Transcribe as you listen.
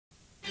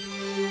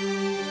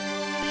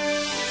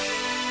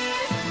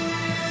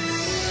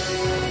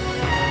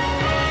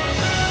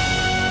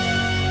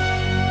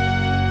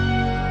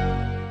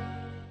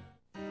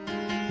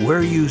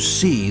where you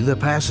see the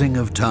passing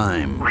of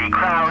time. The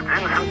crowds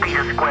in St.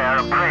 Peter's Square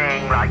are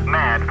praying like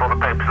mad for the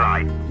Pope's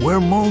light.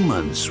 Where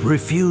moments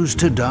refuse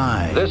to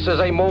die. This is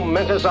a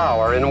momentous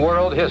hour in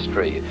world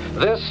history.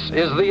 This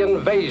is the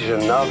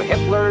invasion of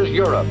Hitler's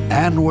Europe.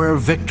 And where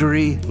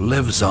victory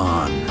lives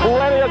on.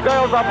 Plenty of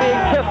girls are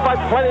being kissed by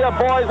plenty of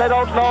boys they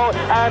don't know,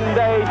 and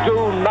they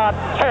do not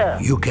care.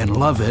 You can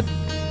love it,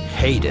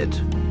 hate it,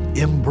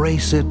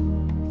 embrace it,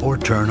 or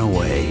turn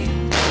away.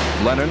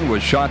 Lennon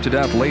was shot to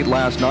death late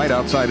last night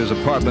outside his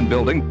apartment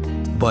building.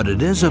 But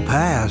it is a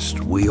past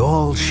we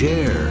all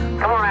share.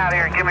 Come on out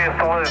here and give me a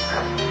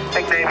salute.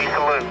 Big Navy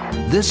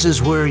salute. This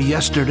is where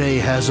yesterday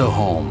has a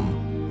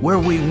home, where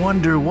we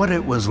wonder what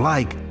it was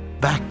like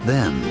back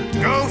then.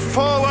 Go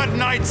forward,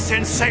 knights,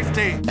 in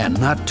safety. And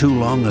not too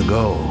long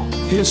ago.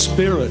 His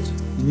spirit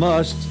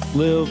must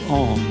live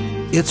on.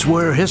 It's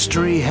where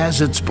history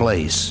has its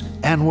place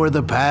and where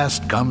the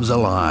past comes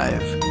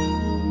alive.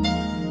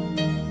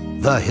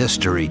 The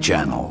History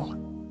Channel.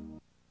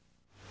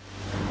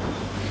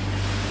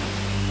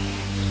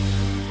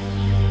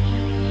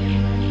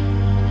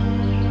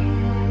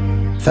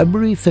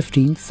 February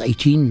 15th,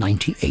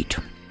 1898.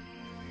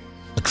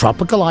 The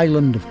tropical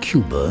island of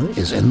Cuba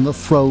is in the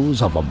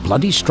throes of a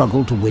bloody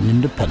struggle to win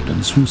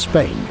independence from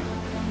Spain.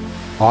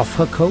 Off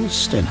her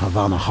coast in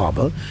Havana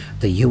Harbor,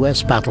 the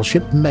U.S.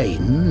 battleship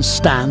Maine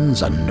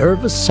stands a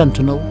nervous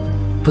sentinel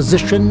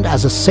positioned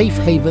as a safe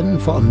haven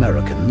for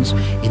Americans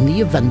in the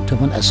event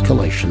of an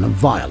escalation of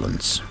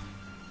violence.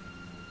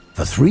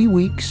 For 3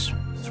 weeks,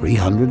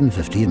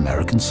 350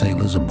 American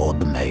sailors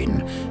aboard the Maine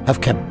have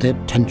kept their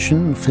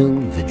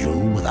tension-filled vigil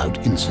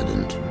without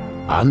incident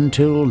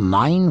until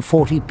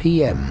 9:40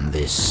 p.m.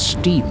 this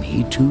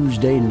steamy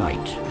Tuesday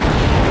night.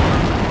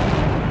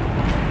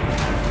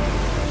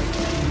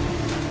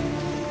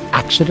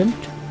 Accident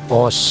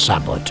or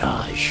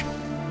sabotage?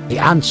 The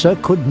answer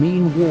could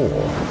mean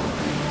war.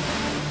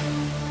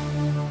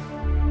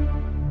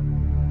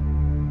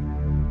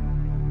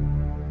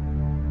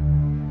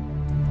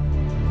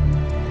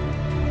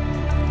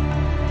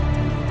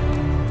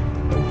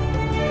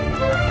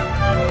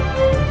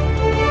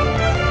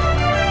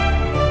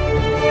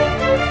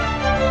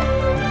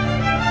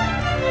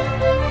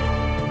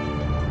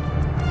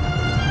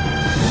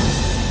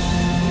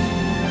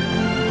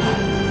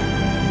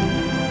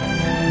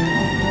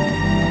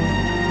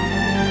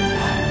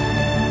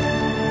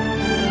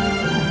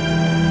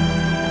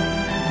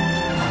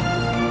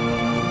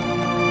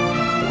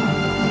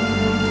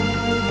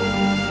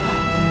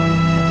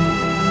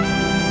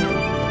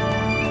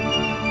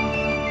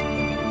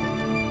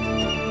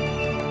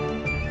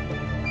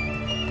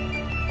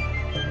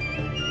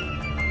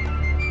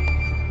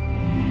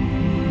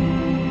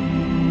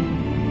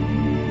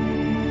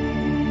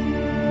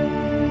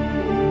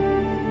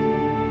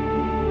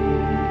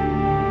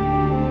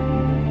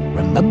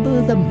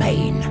 Remember the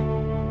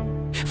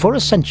Maine. For a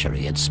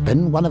century, it's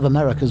been one of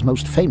America's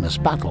most famous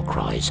battle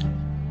cries.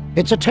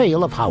 It's a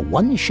tale of how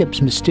one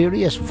ship's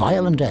mysterious,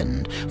 violent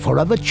end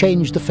forever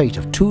changed the fate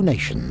of two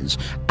nations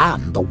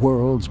and the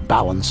world's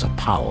balance of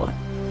power.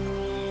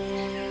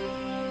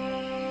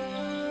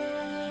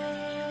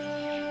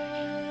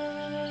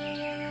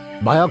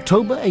 By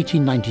October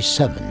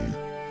 1897,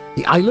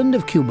 the island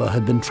of Cuba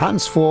had been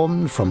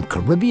transformed from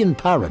Caribbean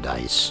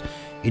paradise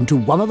into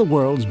one of the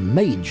world's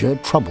major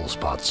trouble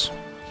spots.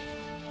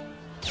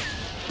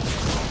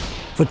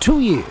 For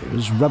 2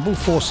 years, rebel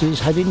forces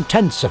had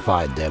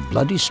intensified their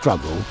bloody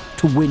struggle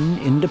to win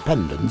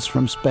independence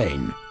from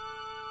Spain.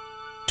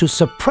 To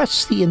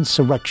suppress the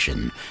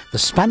insurrection, the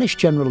Spanish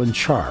general in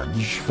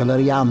charge,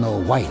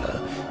 Valeriano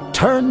Weyler,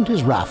 turned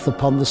his wrath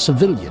upon the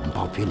civilian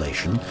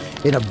population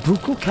in a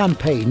brutal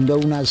campaign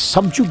known as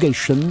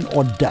subjugation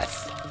or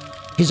death.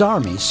 His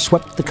armies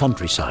swept the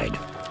countryside,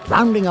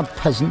 rounding up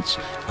peasants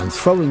and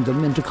throwing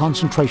them into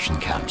concentration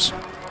camps.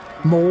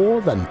 More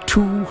than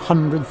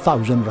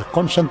 200,000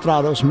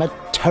 reconcentrados met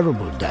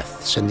terrible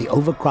deaths in the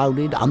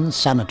overcrowded,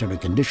 unsanitary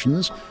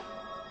conditions,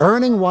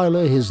 earning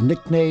Weyler his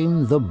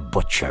nickname, the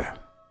Butcher.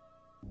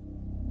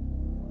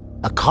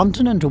 A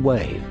continent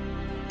away,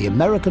 the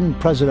American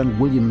President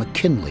William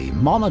McKinley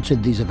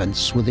monitored these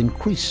events with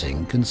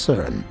increasing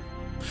concern.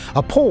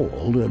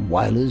 Appalled at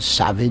Weyler's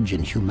savage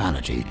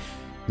inhumanity,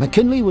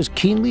 McKinley was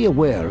keenly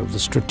aware of the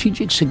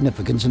strategic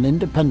significance an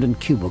independent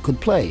Cuba could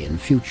play in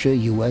future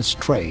U.S.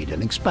 trade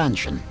and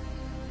expansion.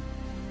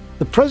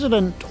 The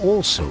president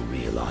also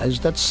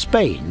realized that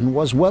Spain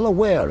was well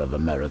aware of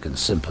American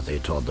sympathy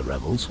toward the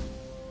rebels,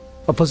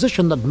 a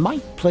position that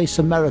might place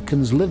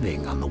Americans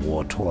living on the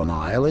war-torn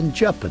isle in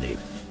jeopardy.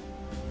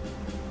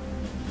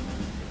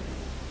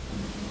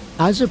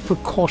 As a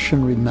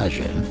precautionary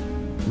measure,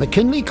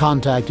 McKinley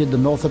contacted the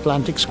North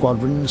Atlantic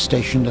Squadron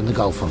stationed in the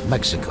Gulf of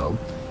Mexico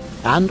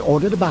and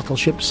ordered a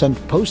battleship sent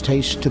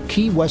post-haste to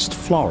Key West,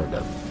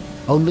 Florida,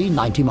 only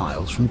 90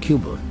 miles from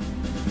Cuba.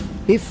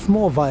 If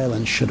more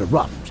violence should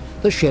erupt,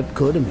 the ship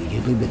could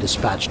immediately be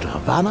dispatched to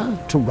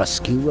Havana to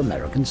rescue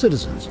American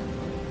citizens.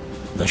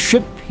 The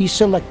ship he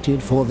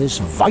selected for this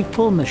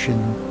vital mission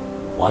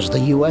was the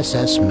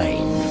USS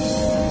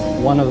Maine.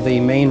 One of the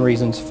main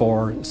reasons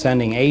for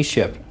sending a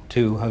ship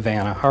to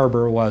Havana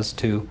Harbor was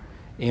to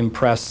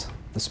impress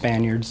the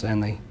Spaniards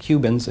and the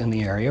Cubans in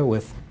the area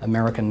with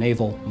American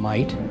naval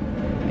might,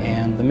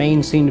 and the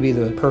Maine seemed to be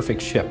the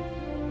perfect ship.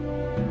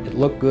 It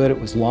looked good, it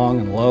was long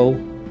and low,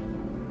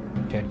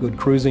 it had good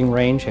cruising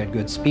range, had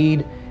good speed.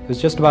 It was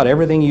just about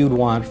everything you'd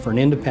want for an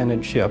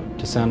independent ship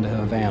to send to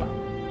Havana.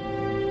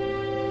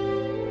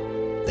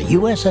 The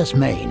USS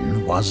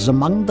Maine was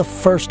among the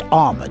first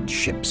armored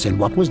ships in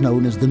what was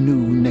known as the New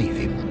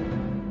Navy.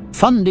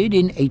 Funded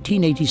in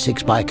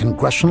 1886 by a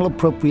congressional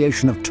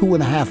appropriation of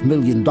 $2.5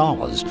 million,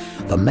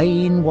 the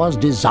Maine was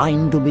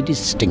designed to be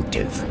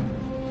distinctive.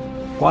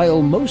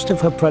 While most of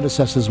her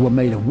predecessors were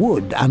made of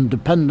wood and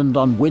dependent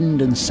on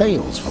wind and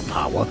sails for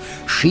power,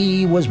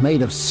 she was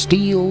made of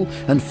steel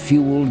and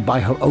fueled by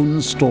her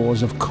own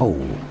stores of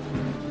coal.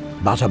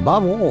 But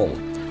above all,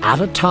 at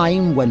a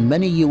time when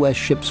many U.S.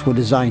 ships were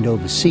designed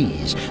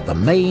overseas, the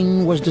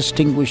Maine was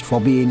distinguished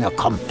for being a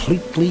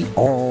completely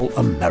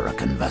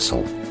all-American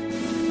vessel.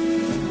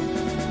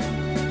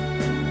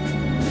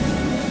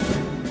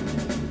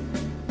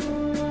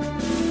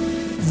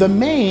 The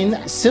Maine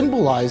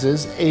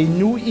symbolizes a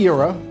new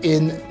era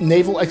in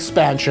naval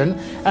expansion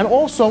and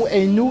also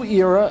a new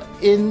era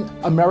in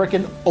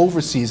American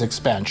overseas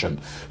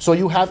expansion. So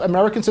you have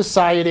American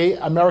society,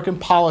 American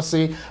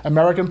policy,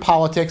 American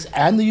politics,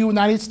 and the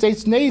United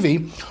States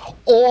Navy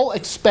all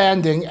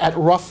expanding at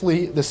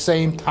roughly the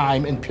same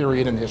time and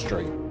period in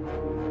history.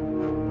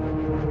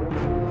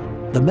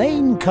 The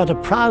Maine cut a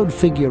proud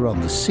figure on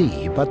the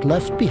sea, but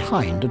left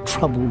behind a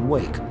troubled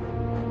wake.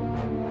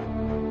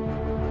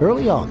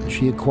 Early on,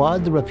 she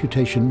acquired the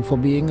reputation for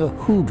being a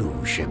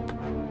hoodoo ship,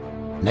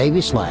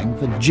 Navy slang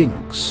for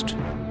jinxed.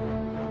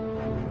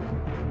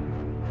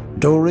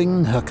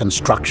 During her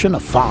construction, a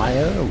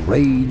fire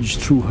raged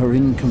through her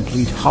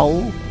incomplete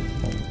hull.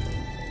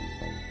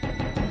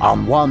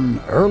 On one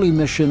early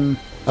mission,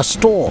 a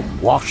storm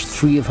washed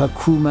 3 of her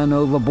crewmen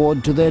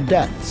overboard to their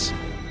deaths.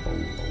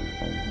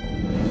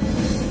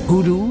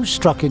 Hoodoo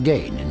struck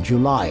again in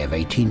July of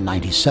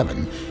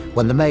 1897,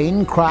 when the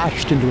Maine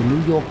crashed into a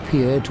New York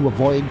pier to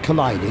avoid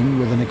colliding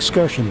with an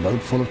excursion boat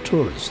full of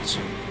tourists.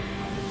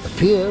 The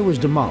pier was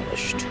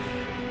demolished,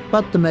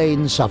 but the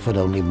Maine suffered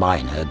only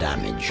minor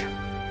damage.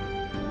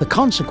 The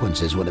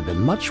consequences would have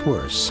been much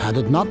worse had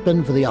it not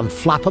been for the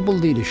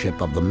unflappable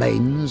leadership of the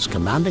Maine's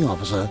commanding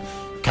officer,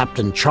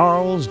 Captain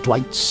Charles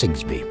Dwight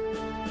Sigsbee.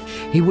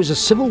 He was a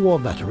Civil War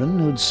veteran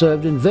who'd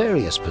served in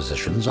various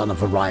positions on a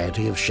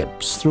variety of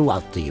ships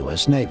throughout the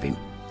U.S. Navy.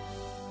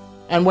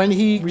 And when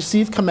he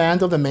received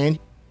command of the Maine,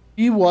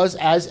 he was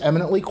as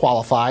eminently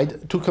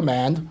qualified to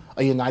command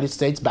a United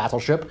States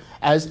battleship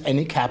as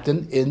any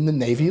captain in the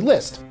Navy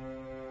list.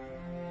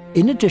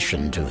 In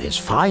addition to his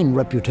fine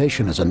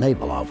reputation as a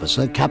naval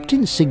officer,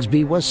 Captain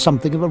Sigsbee was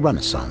something of a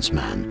Renaissance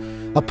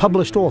man, a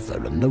published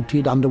author and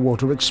noted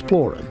underwater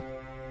explorer.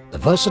 The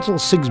versatile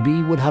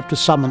Sigsbee would have to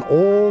summon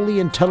all the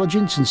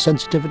intelligence and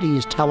sensitivity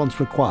his talents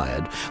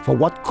required for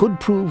what could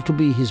prove to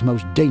be his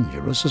most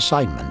dangerous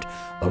assignment,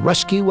 the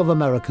rescue of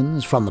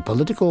Americans from the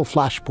political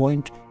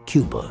flashpoint,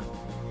 Cuba.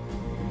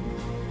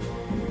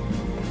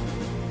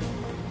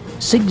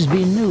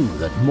 Sigsbee knew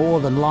that more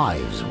than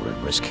lives were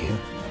at risk here.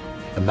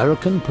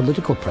 American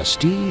political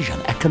prestige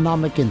and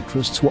economic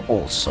interests were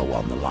also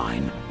on the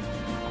line.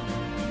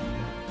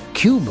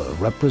 Cuba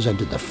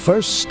represented the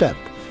first step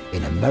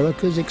in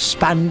America's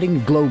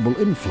expanding global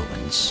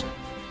influence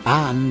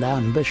and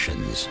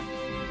ambitions.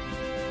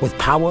 With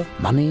power,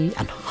 money,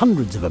 and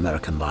hundreds of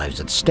American lives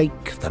at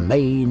stake, the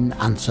Maine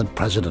answered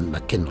President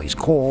McKinley's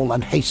call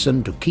and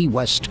hastened to Key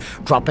West,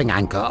 dropping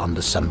anchor on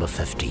December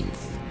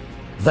 15th.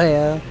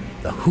 There,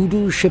 the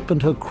hoodoo ship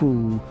and her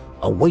crew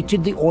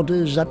awaited the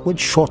orders that would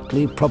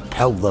shortly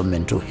propel them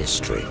into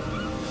history.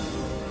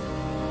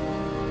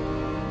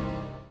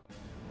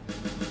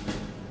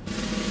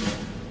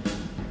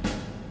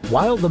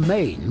 While the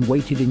Maine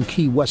waited in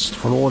Key West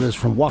for orders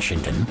from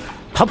Washington,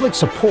 public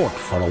support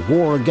for a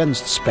war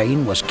against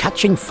Spain was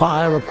catching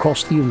fire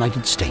across the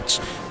United States,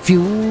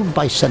 fueled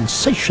by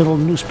sensational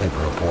newspaper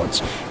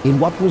reports in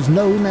what was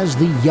known as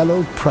the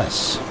Yellow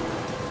Press.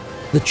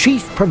 The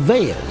chief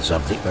purveyors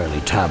of the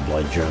early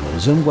tabloid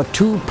journalism were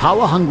 2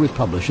 power-hungry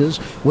publishers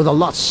with a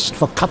lust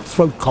for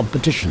cutthroat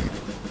competition: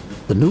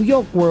 the New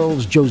York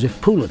World's Joseph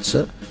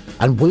Pulitzer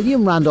and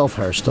William Randolph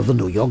Hearst of the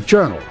New York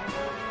Journal.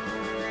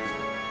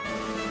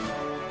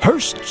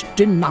 Hearst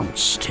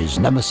denounced his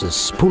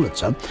nemesis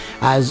Pulitzer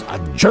as a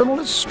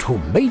journalist who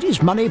made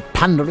his money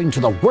pandering to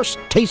the worst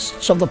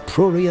tastes of the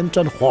prurient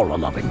and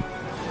horror-loving.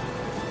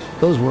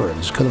 Those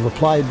words could have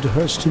applied to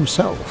Hearst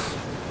himself.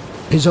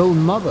 His own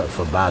mother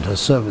forbade her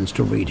servants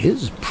to read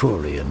his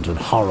prurient and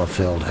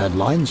horror-filled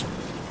headlines.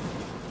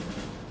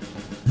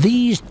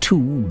 These 2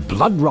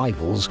 blood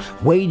rivals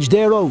waged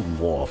their own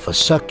war for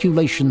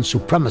circulation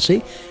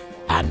supremacy,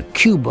 and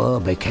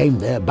Cuba became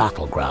their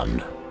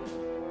battleground.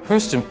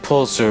 Hearst and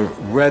Pulitzer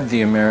read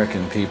the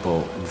American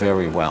people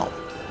very well.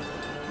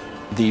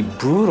 The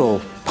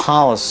brutal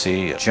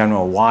policy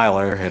General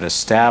Weyler had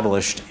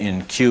established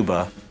in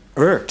Cuba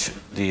irked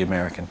the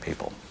American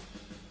people.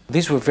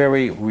 These were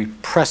very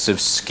repressive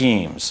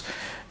schemes,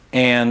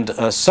 and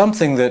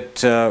something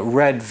that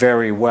read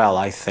very well,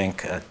 I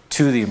think,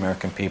 to the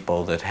American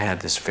people that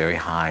had this very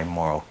high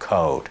moral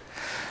code,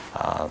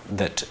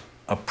 that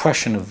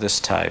oppression of this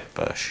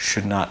type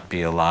should not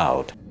be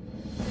allowed.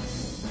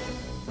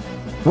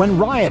 When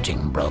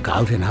rioting broke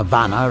out in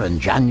Havana in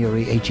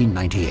January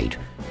 1898,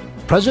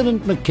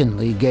 President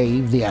McKinley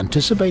gave the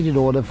anticipated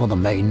order for the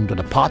Maine to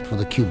depart for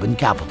the Cuban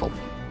capital.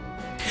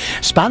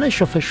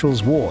 Spanish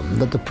officials warned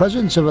that the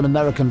presence of an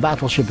American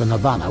battleship in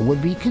Havana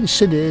would be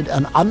considered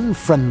an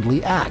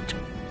unfriendly act.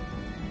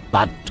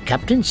 But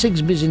Captain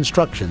Sigsbee's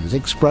instructions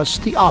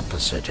expressed the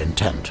opposite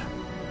intent.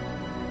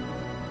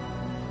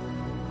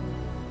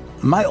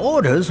 My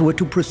orders were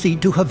to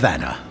proceed to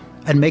Havana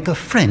and make a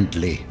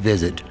friendly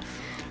visit.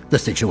 The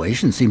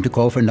situation seemed to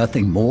call for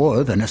nothing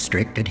more than a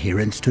strict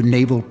adherence to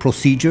naval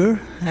procedure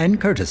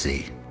and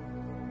courtesy.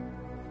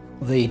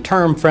 The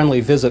term friendly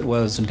visit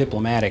was a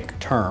diplomatic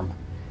term.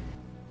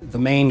 The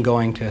Maine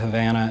going to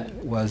Havana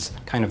was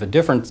kind of a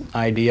different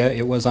idea.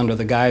 It was under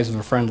the guise of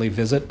a friendly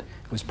visit.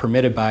 It was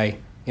permitted by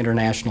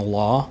international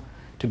law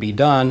to be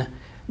done,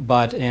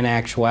 but in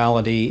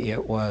actuality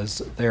it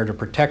was there to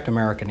protect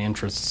American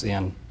interests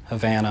in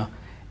Havana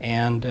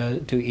and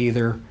to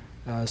either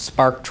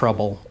spark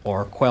trouble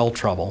or quell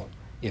trouble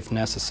if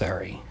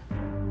necessary.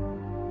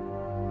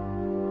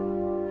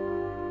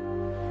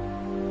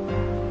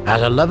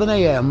 At 11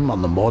 a.m.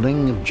 on the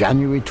morning of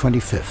January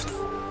 25th,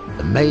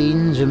 the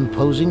Maine's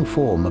imposing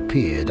form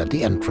appeared at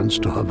the entrance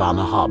to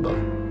Havana Harbor.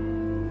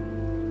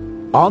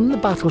 On the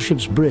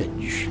battleship's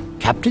bridge,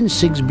 Captain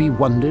Sigsbee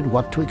wondered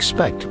what to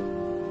expect,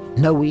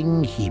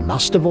 knowing he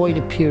must avoid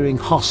appearing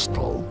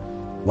hostile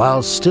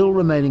while still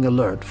remaining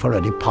alert for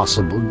any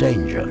possible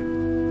danger.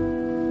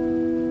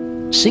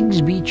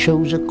 Sigsbee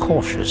chose a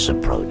cautious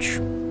approach,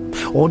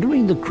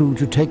 ordering the crew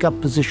to take up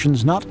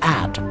positions not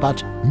at,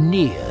 but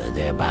near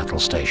their battle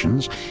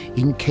stations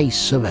in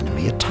case of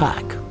enemy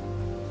attack.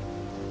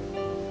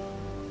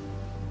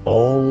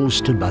 All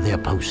stood by their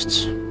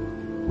posts,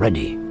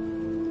 ready,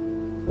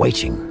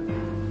 waiting.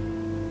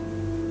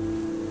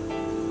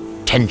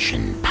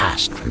 Tension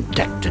passed from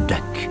deck to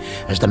deck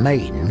as the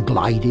Maine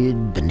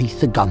glided beneath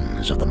the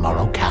guns of the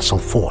Morro Castle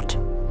fort.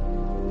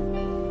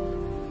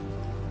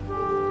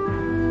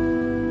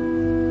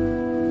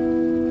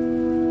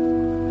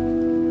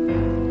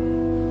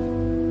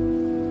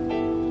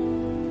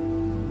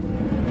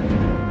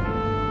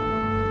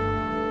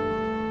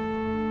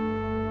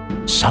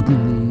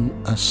 Suddenly,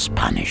 a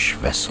Spanish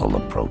vessel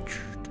approached.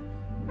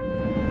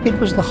 It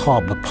was the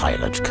harbor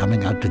pilot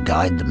coming out to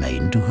guide the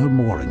Maine to her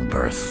mooring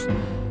berth.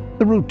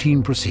 The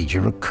routine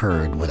procedure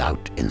occurred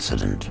without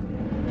incident.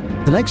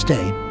 The next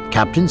day,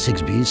 Captain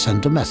Sigsbee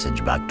sent a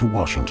message back to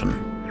Washington.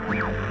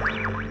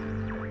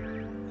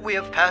 We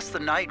have passed the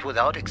night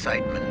without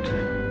excitement.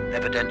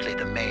 Evidently,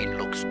 the Maine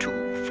looks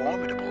too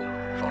formidable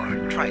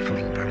for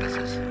trifling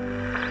purposes.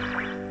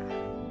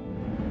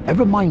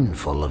 Ever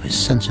mindful of his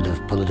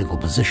sensitive political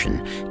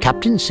position,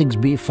 Captain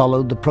Sigsbee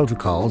followed the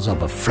protocols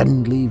of a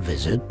friendly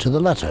visit to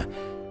the letter,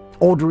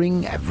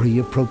 ordering every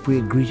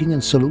appropriate greeting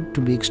and salute to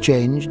be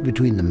exchanged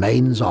between the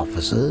Maine's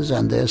officers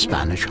and their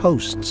Spanish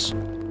hosts.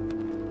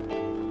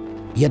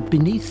 Yet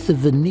beneath the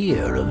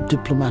veneer of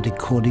diplomatic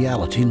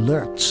cordiality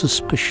lurked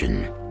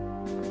suspicion.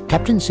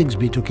 Captain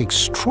Sigsbee took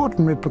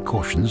extraordinary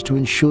precautions to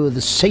ensure the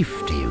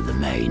safety of the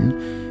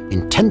Maine,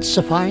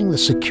 intensifying the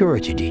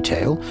security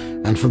detail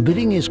and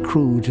forbidding his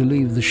crew to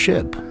leave the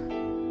ship.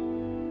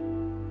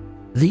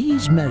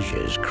 These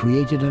measures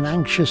created an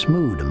anxious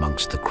mood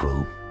amongst the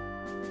crew.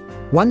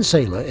 One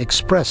sailor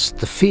expressed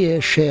the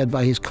fear shared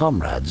by his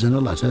comrades in a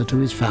letter to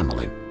his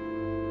family.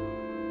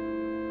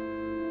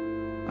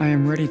 I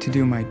am ready to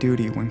do my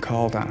duty when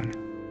called on,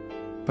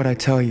 but I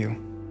tell you,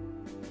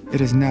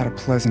 it is not a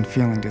pleasant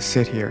feeling to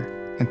sit here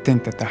and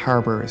think that the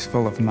harbor is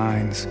full of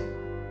mines.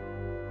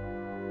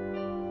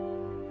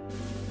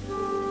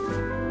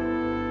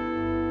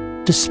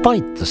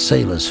 Despite the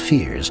sailors'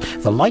 fears,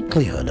 the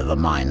likelihood of a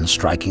mine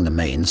striking the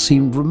Maine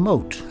seemed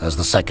remote as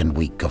the second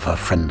week of her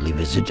friendly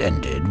visit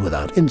ended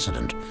without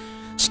incident.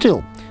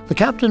 Still, the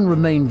captain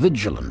remained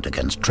vigilant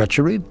against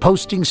treachery,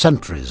 posting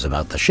sentries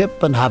about the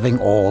ship and having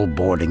all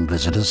boarding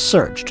visitors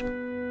searched.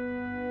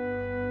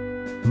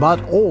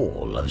 But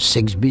all of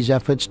Sigsbee's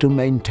efforts to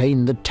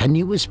maintain the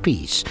tenuous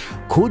peace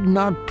could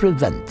not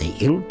prevent the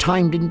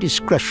ill-timed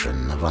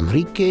indiscretion of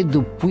Enrique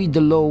Dupuy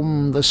de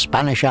Lome, the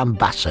Spanish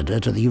ambassador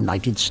to the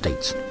United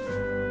States.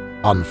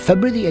 On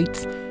February the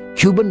 8th,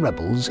 Cuban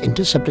rebels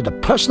intercepted a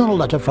personal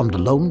letter from de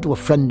Lome to a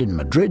friend in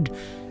Madrid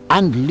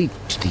and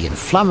leaked the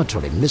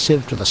inflammatory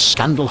missive to the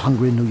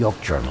scandal-hungry New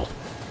York Journal.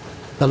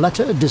 The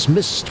letter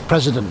dismissed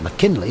President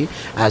McKinley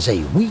as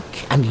a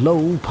weak and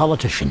low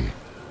politician.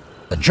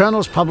 The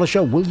journal's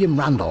publisher, William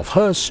Randolph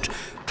Hearst,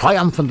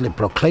 triumphantly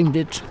proclaimed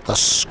it the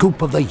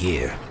scoop of the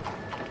year.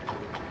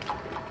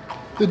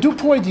 The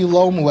Dupuy de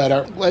Lome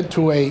letter led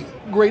to a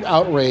great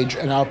outrage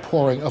and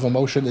outpouring of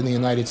emotion in the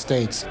United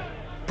States.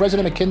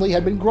 President McKinley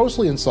had been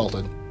grossly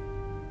insulted.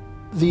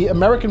 The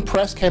American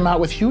press came out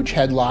with huge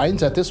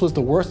headlines that this was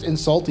the worst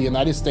insult the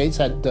United States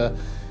had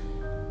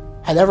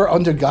ever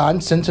undergone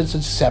since its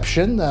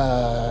inception,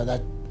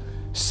 that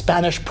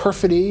Spanish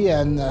perfidy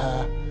and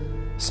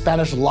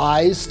Spanish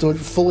lies stood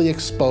fully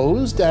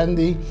exposed, and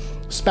the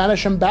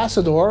Spanish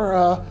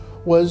ambassador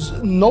was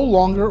no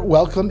longer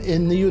welcome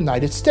in the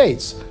United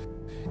States.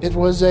 It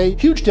was a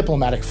huge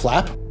diplomatic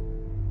flap.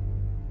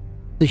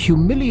 The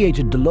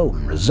humiliated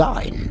Delhomme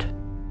resigned.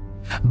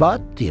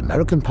 But the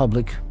American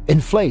public,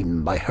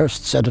 inflamed by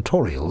Hearst's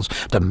editorials,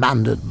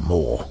 demanded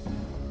more.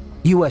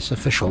 U.S.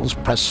 officials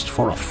pressed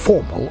for a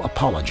formal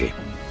apology.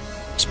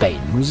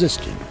 Spain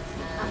resisted.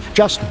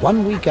 Just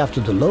 1 week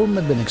after Delhomme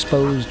had been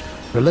exposed,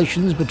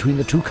 relations between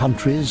the two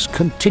countries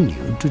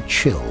continued to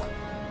chill,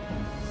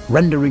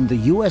 rendering the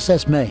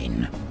USS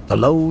Maine, the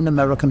lone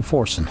American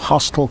force in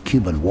hostile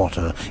Cuban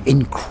water,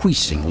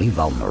 increasingly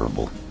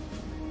vulnerable.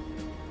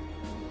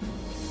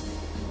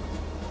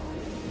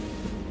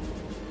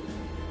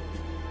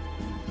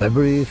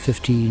 February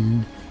 15,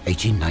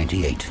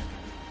 1898.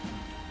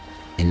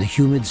 In the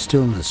humid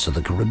stillness of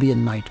the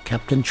Caribbean night,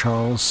 Captain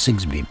Charles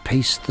Sigsbee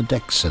paced the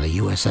decks of the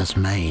USS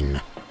Maine.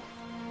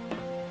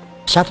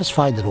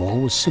 Satisfied that all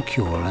was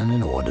secure and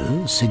in order,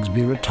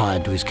 Sigsbee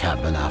retired to his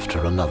cabin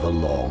after another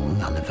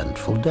long,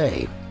 uneventful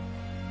day.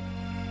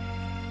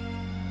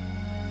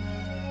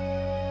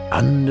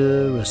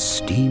 Under a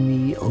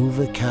steamy,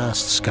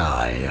 overcast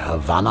sky,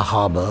 Havana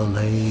Harbor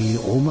lay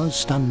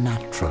almost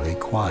unnaturally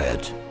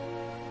quiet.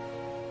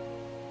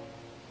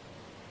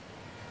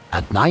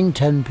 At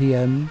 9:10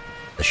 p.m.,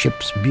 the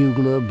ship's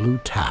bugler blew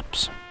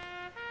taps.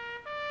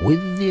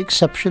 With the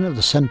exception of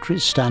the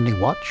sentries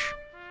standing watch,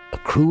 the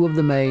crew of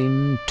the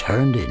Maine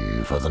turned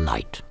in for the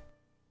night.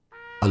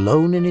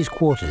 Alone in his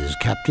quarters,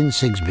 Captain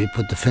Sigsbee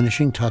put the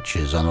finishing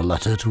touches on a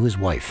letter to his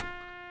wife.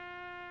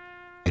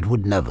 It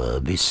would never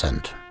be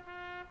sent.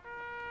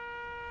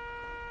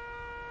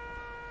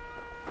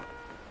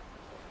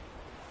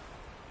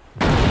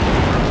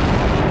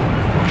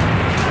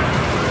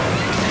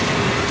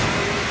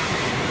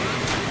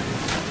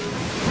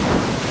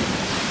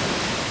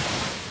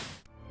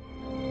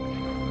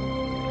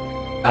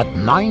 At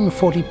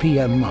 9:40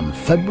 p.m. on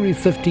February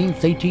 15,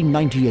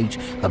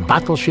 1898, the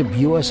battleship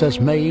USS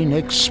Maine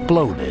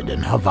exploded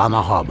in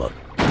Havana Harbor.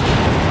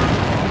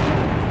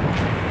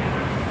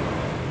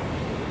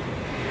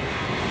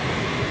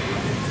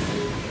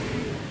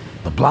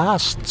 The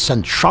blast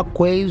sent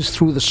shockwaves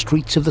through the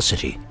streets of the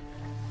city,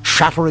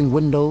 shattering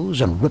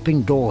windows and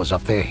ripping doors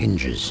off their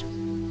hinges.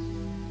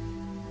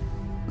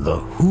 The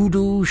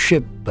hoodoo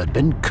ship had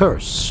been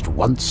cursed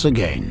once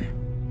again.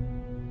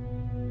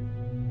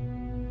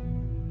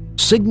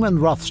 Sigmund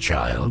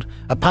Rothschild,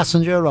 a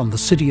passenger on the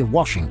City of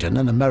Washington,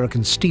 an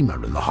American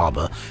steamer in the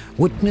harbor,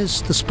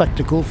 witnessed the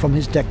spectacle from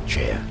his deck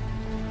chair.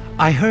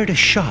 I heard a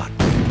shot,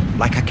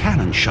 like a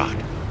cannon shot.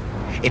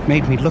 It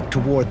made me look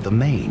toward the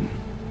Maine.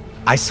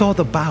 I saw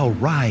the bow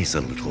rise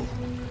a little.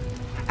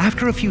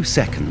 After a few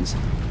seconds,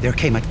 there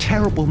came a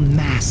terrible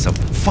mass of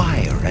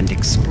fire and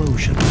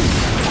explosion.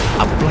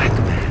 A black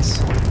mass.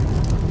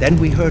 Then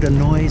we heard a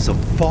noise of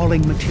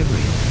falling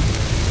material.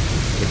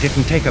 It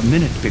didn't take a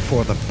minute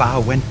before the bow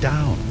went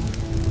down.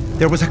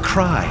 There was a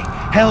cry,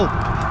 "Help!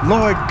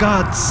 Lord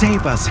God,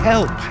 save us!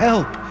 Help!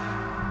 Help!"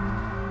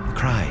 The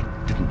cry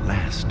didn't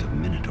last a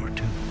minute or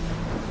two.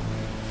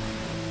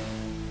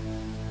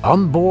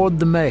 On board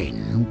the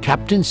Maine,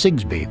 Captain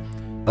Sigsbee,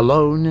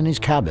 alone in his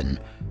cabin,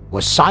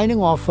 was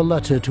signing off a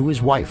letter to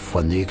his wife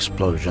when the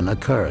explosion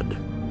occurred.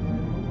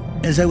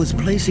 As I was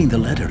placing the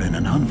letter in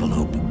an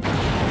envelope,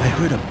 I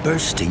heard a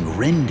bursting,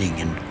 rending,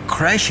 and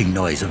crashing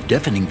noise of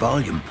deafening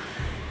volume.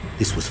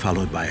 This was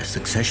followed by a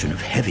succession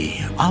of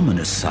heavy,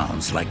 ominous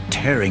sounds like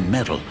tearing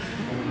metal.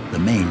 The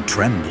Maine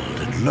trembled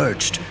and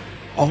lurched.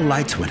 All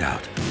lights went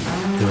out.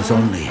 There was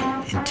only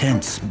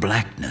intense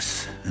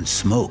blackness and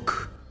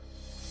smoke.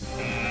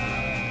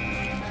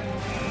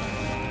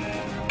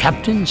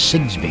 Captain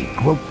Sigsbee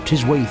groped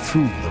his way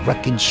through the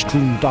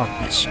wreckage-strewn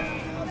darkness.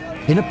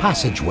 In a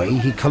passageway,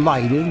 he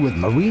collided with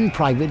Marine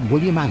Private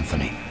William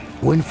Anthony,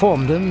 who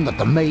informed him that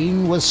the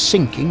Maine was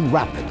sinking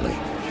rapidly.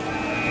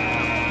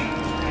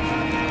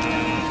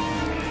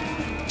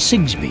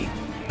 Sigsbee,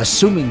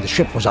 assuming the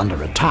ship was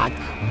under attack,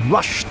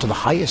 rushed to the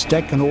highest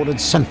deck and ordered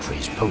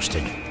sentries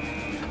posted.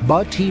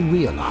 But he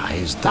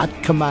realized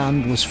that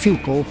command was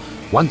futile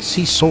once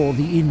he saw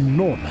the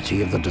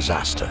enormity of the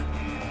disaster.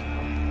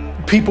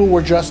 People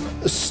were just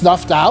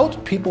snuffed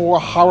out. People were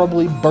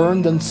horribly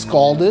burned and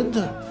scalded.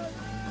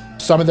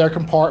 Some of their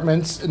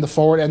compartments in the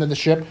forward end of the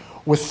ship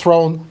were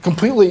thrown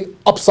completely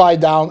upside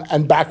down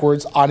and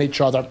backwards on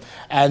each other,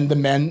 and the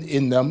men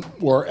in them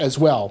were as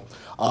well.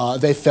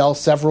 They fell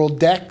several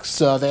decks.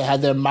 They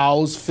had their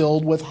mouths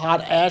filled with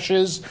hot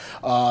ashes.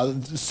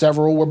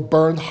 Several were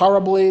burned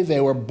horribly. They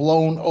were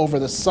blown over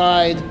the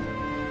side.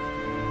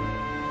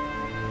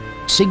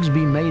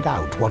 Sigsbee made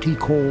out what he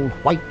called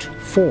white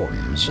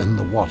forms in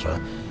the water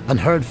and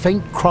heard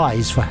faint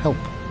cries for help.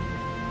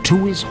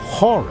 To his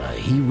horror,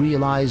 he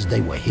realized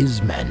they were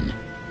his men.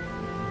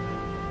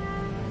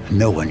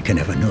 No one can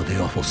ever know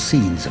the awful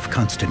scenes of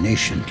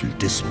consternation,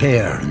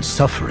 despair, and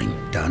suffering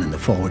down in the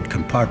forward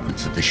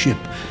compartments of the ship.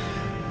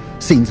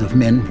 Scenes of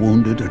men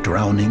wounded or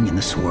drowning in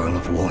the swirl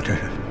of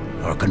water,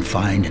 or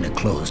confined in a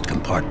closed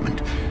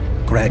compartment,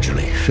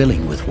 gradually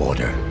filling with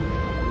water.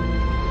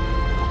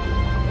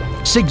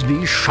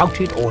 Sigsbee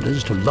shouted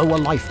orders to lower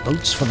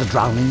lifeboats for the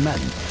drowning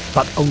men,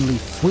 but only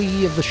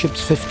 3 of the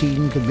ship's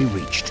 15 could be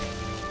reached.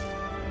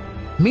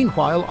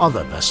 Meanwhile,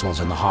 other vessels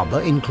in the harbor,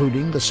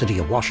 including the city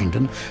of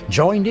Washington,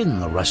 joined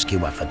in the rescue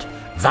effort,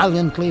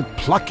 valiantly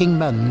plucking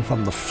men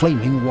from the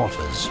flaming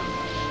waters.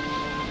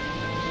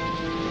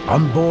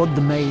 On board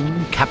the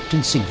Maine,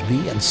 Captain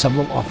Sigsbee and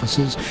several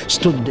officers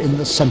stood in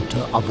the center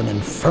of an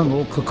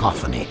infernal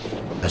cacophony.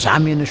 As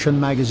ammunition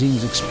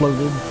magazines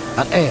exploded,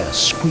 and air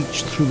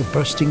screeched through the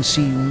bursting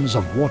seams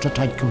of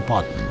watertight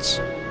compartments.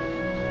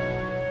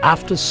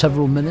 After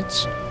several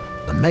minutes,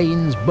 the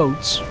Maine's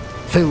boats,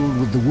 filled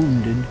with the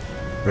wounded,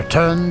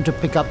 returned to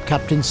pick up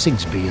Captain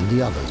Sigsbee and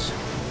the others.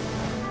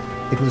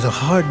 It was a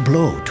hard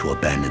blow to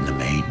abandon the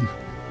Maine.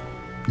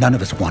 None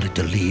of us wanted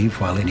to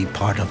leave while any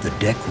part of the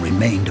deck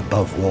remained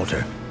above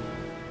water.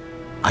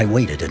 I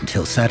waited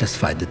until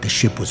satisfied that the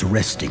ship was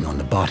resting on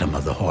the bottom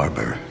of the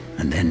harbor,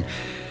 and then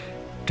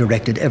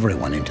directed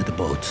everyone into the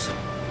boats.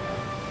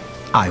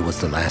 I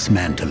was the last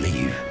man to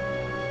leave.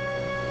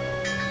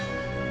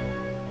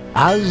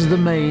 As the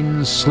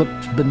Maine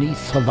slipped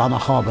beneath Havana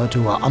Harbor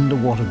to her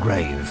underwater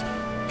grave,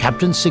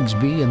 Captain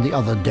Sigsbee and the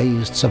other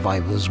dazed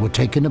survivors were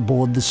taken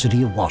aboard the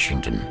city of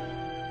Washington.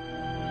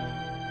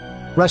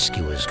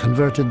 Rescuers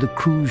converted the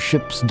cruise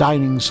ship's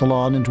dining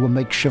salon into a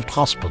makeshift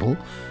hospital,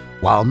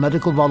 while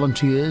medical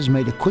volunteers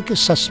made a quick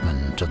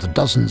assessment of the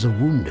dozens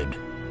of wounded.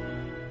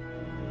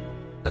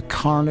 The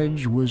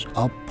carnage was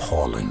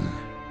appalling.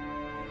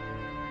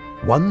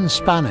 One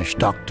Spanish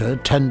doctor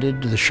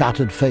tended to the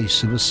shattered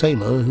face of a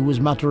sailor who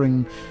was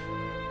muttering,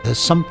 "There's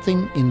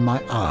something in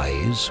my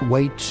eyes.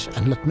 Wait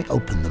and let me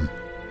open them."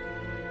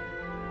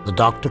 The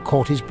doctor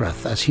caught his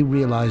breath as he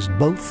realized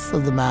both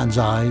of the man's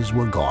eyes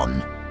were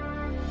gone.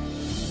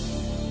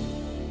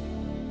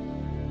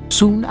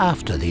 Soon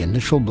after the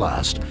initial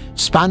blast,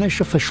 Spanish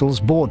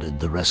officials boarded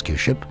the rescue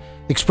ship,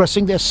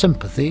 expressing their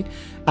sympathy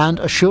and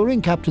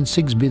assuring Captain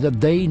Sigsbee that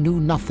they knew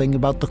nothing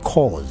about the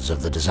cause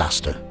of the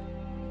disaster.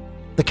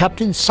 The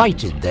captain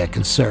cited their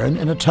concern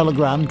in a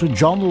telegram to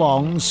John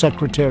Long,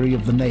 Secretary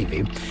of the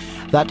Navy,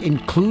 that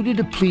included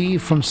a plea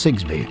from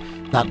Sigsbee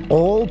that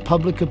all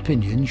public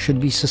opinion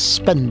should be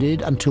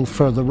suspended until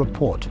further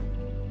report.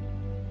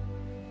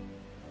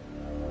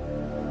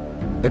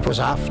 It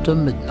was after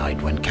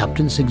midnight when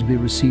Captain Sigsbee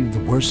received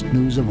the worst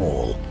news of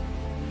all,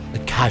 the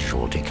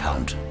casualty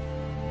count.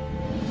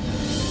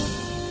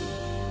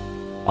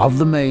 Of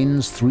the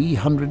Maine's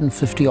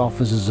 350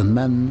 officers and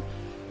men,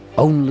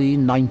 only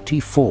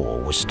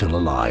 94 were still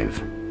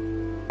alive.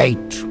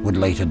 8 would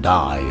later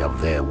die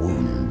of their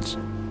wounds.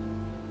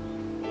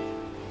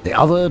 The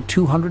other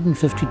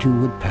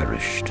 252 had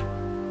perished,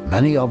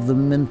 many of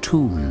them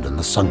entombed in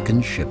the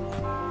sunken ship.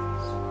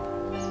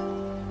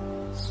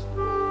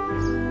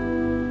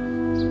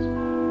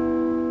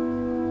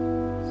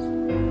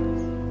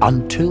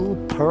 Until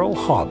Pearl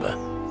Harbor,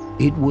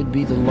 it would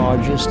be the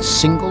largest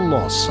single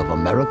loss of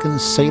American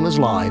sailors'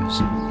 lives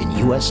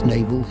in U.S.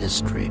 naval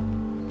history.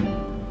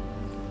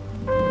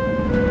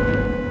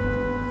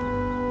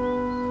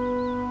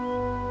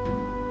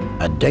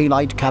 At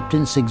daylight,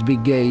 Captain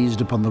Sigsbee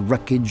gazed upon the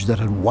wreckage that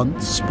had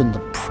once been the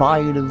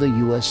pride of the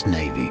U.S.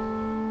 Navy.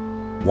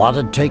 What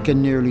had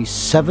taken nearly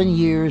 7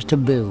 years to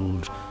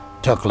build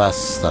took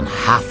less than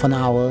half an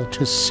hour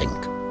to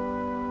sink.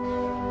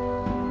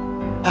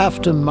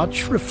 After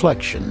much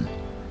reflection,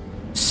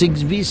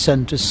 Sigsbee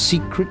sent a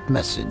secret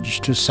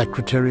message to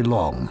Secretary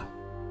Long.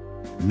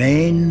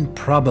 Maine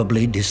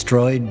probably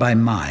destroyed by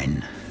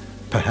mine,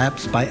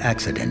 perhaps by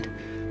accident.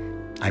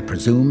 I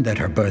presume that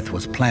her berth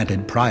was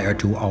planted prior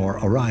to our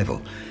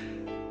arrival.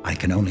 I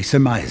can only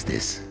surmise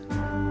this.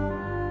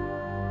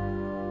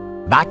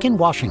 Back in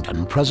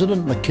Washington,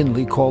 President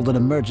McKinley called an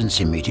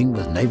emergency meeting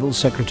with Naval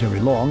Secretary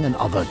Long and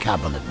other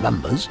cabinet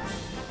members.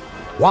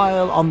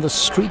 While on the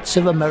streets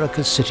of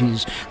America's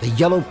cities, the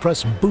yellow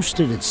press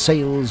boosted its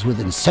sails with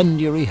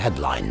incendiary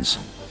headlines.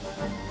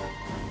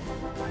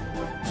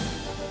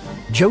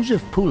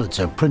 Joseph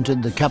Pulitzer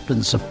printed the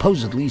captain's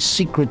supposedly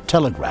secret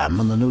telegram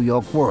in the New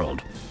York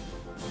World.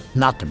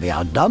 Not to be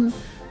outdone,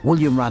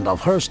 William Randolph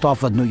Hearst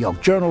offered New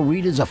York Journal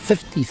readers a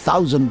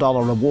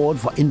 $50,000 reward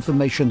for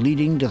information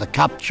leading to the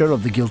capture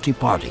of the guilty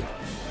party.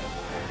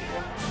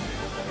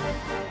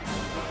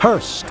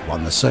 Hearst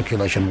won the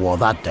circulation war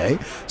that day,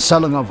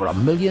 selling over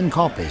 1 million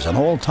copies, an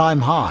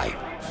all-time high.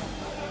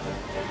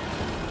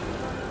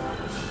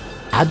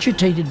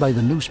 Agitated by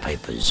the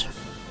newspapers,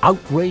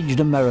 outraged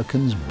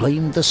Americans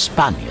blamed the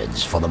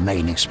Spaniards for the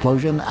Maine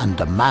explosion and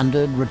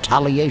demanded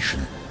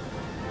retaliation.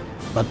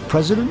 But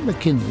President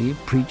McKinley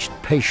preached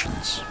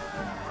patience.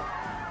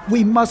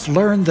 We must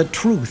learn the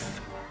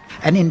truth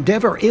and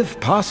endeavor, if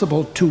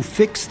possible, to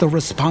fix the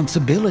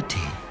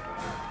responsibility.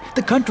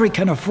 The country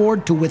can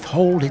afford to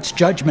withhold its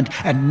judgment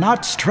and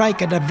not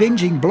strike an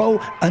avenging blow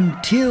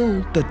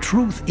until the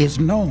truth is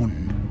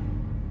known.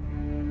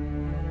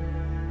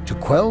 To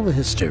quell the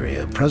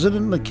hysteria,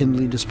 President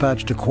McKinley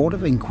dispatched a court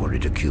of inquiry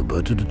to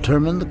Cuba to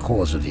determine the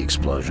cause of the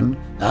explosion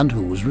and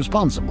who was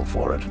responsible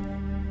for it.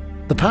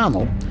 The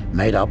panel,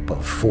 made up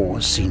of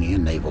 4 senior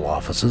naval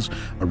officers,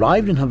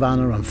 arrived in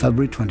Havana on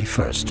February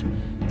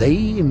 21st.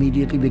 They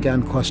immediately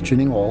began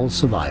questioning all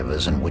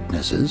survivors and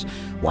witnesses,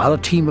 while a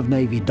team of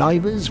Navy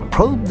divers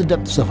probed the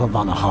depths of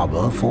Havana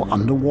Harbor for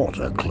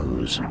underwater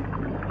clues.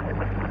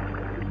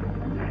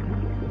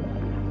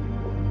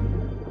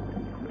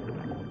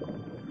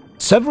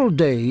 Several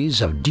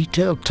days of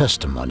detailed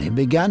testimony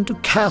began to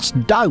cast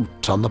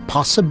doubt on the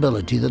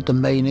possibility that the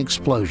main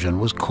explosion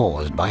was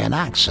caused by an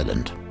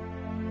accident.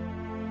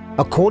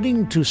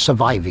 According to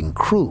surviving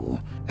crew,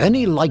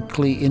 any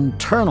likely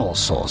internal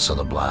source of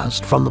the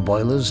blast, from the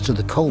boilers to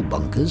the coal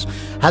bunkers,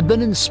 had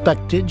been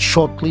inspected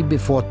shortly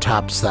before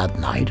taps that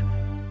night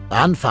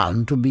and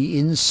found to be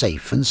in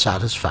safe and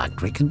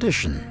satisfactory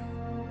condition.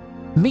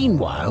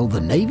 Meanwhile,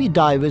 the Navy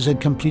divers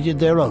had completed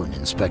their own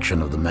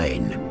inspection of the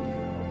main.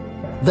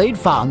 They'd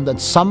found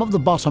that some of the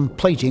bottom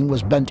plating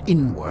was bent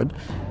inward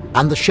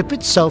and the ship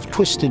itself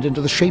twisted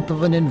into the shape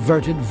of an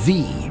inverted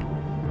V.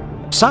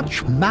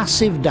 Such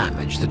massive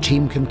damage, the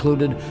team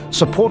concluded,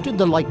 supported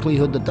the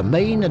likelihood that the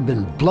main had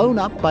been blown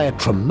up by a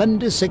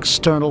tremendous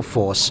external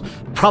force,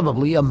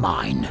 probably a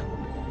mine.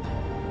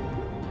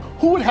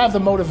 Who would have the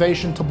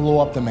motivation to blow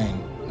up the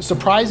main?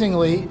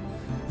 Surprisingly,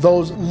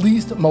 those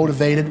least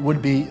motivated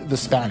would be the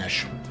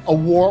Spanish. A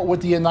war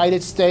with the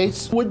United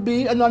States would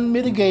be an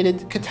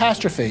unmitigated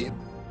catastrophe.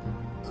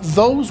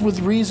 Those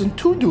with reason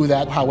to do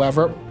that,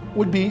 however,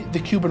 would be the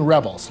Cuban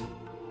rebels.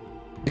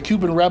 The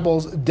Cuban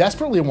rebels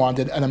desperately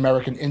wanted an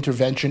American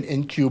intervention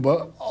in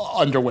Cuba,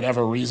 under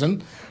whatever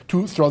reason,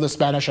 to throw the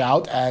Spanish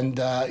out and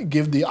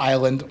give the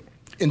island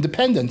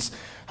independence.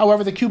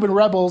 However, the Cuban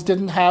rebels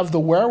didn't have the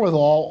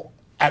wherewithal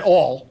at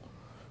all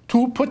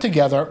to put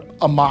together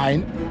a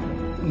mine,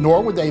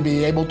 nor would they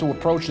be able to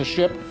approach the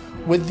ship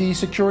with the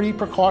security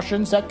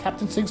precautions that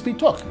Captain Sigsbee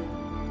took.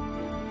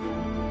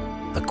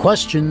 The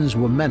questions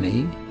were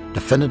many,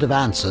 definitive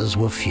answers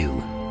were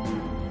few.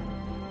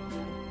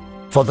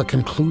 For the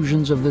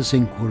conclusions of this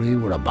inquiry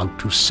were about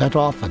to set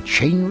off a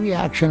chain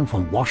reaction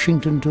from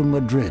Washington to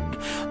Madrid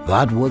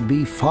that would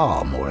be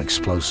far more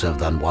explosive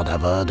than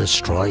whatever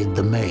destroyed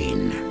the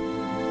main.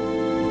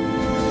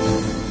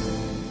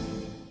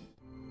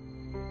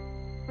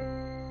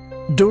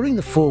 During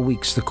the 4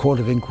 weeks the Court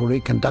of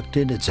Inquiry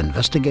conducted its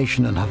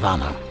investigation in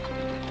Havana,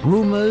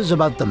 rumors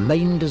about the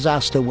main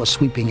disaster were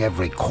sweeping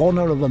every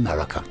corner of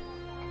America.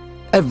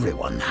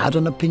 Everyone had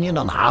an opinion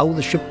on how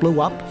the ship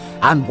blew up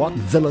and what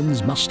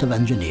villains must have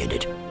engineered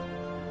it.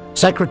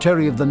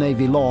 Secretary of the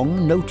Navy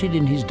Long noted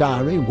in his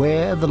diary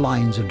where the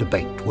lines of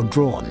debate were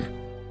drawn.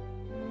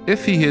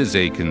 If he is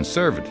a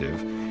conservative,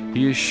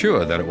 he is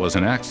sure that it was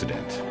an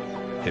accident.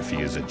 If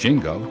he is a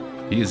jingo,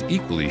 he is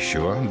equally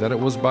sure that it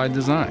was by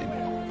design.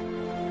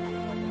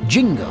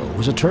 Jingo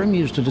was a term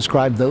used to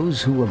describe those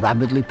who were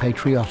rabidly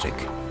patriotic.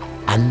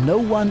 And no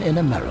one in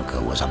America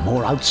was a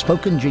more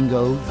outspoken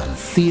jingo than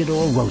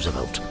Theodore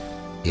Roosevelt,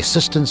 the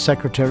Assistant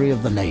Secretary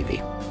of the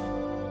Navy.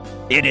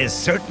 It is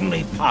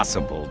certainly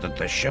possible that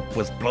the ship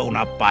was blown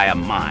up by a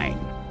mine.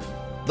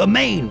 The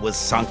main was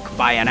sunk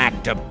by an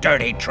act of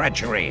dirty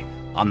treachery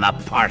on the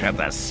part of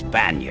the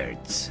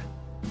Spaniards.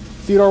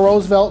 Theodore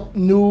Roosevelt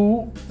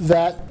knew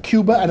that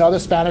Cuba and other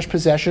Spanish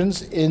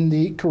possessions in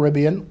the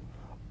Caribbean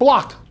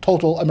blocked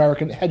total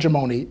American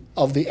hegemony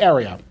of the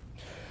area.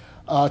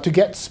 To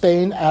get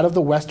Spain out of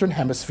the Western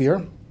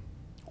Hemisphere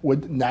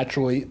would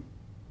naturally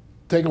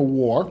take a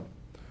war.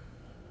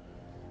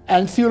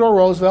 And Theodore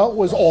Roosevelt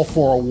was all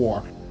for a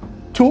war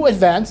to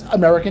advance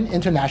American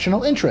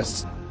international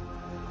interests.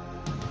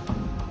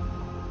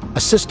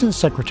 Assistant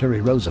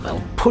Secretary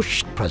Roosevelt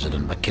pushed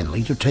President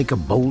McKinley to take a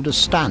bolder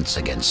stance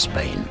against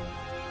Spain.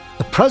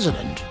 The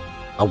president,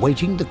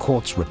 awaiting the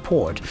court's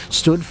report,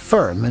 stood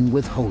firm in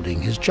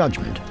withholding his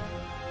judgment.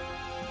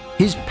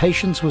 His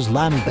patience was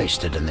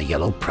lambasted in the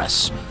yellow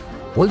press.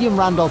 William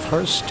Randolph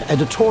Hearst,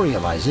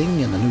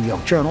 editorializing in the New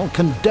York Journal,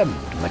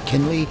 condemned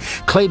McKinley,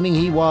 claiming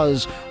he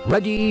was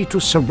ready to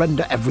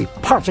surrender every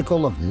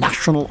particle of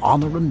national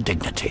honor and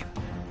dignity.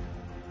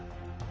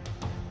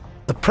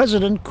 The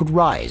president could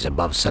rise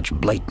above such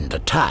blatant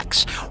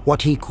attacks.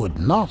 What he could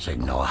not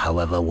ignore,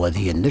 however, were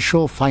the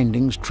initial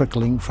findings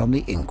trickling from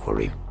the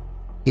inquiry.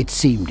 It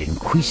seemed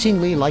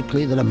increasingly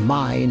likely that a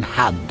mine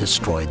had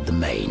destroyed the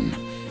main.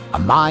 A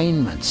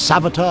mine meant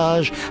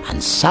sabotage,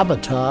 and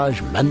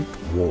sabotage meant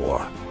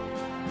war.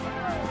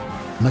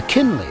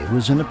 McKinley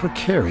was in a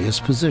precarious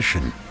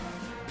position.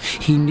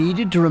 He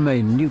needed to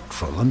remain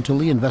neutral until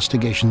the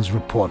investigation's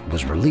report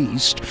was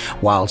released,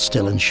 while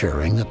still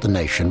ensuring that the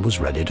nation was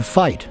ready to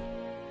fight.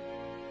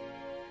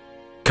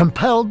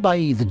 Compelled by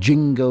the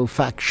Jingo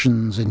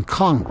factions in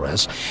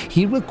Congress,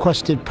 he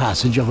requested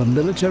passage of a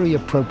military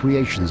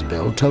appropriations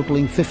bill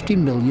totaling $50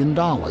 million,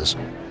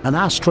 an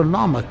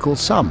astronomical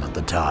sum at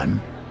the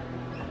time.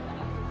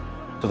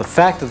 So the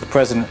fact that the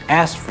president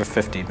asked for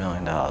 $50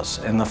 million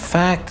and the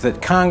fact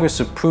that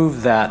Congress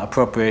approved that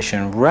appropriation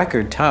in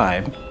record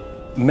time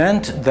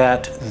meant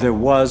that there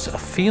was a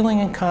feeling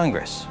in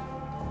Congress,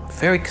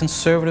 very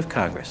conservative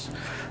Congress,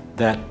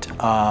 that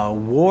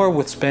war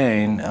with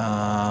Spain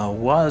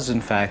was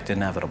in fact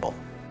inevitable.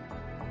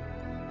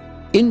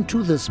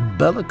 Into this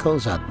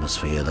bellicose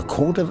atmosphere, the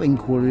Court of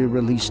Inquiry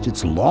released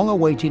its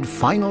long-awaited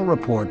final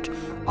report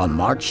on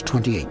March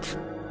 28th.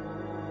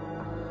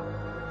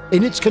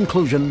 In its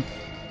conclusion,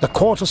 the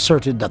court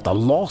asserted that the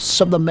loss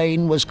of the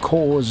Maine was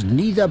caused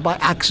neither by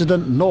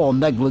accident nor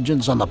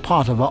negligence on the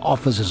part of her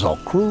officers or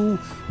crew,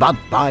 but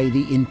by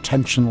the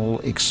intentional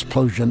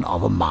explosion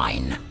of a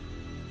mine.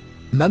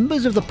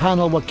 Members of the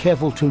panel were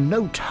careful to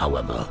note,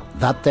 however,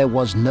 that there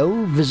was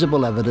no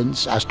visible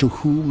evidence as to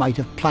who might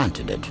have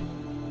planted it.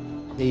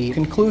 The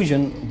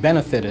conclusion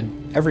benefited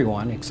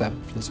everyone except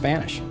for the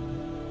Spanish.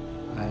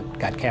 It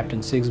got Captain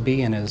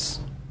Sigsbee and his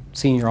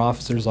senior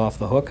officers off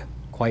the hook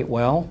quite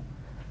well.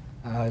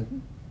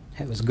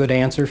 It was a good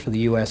answer for the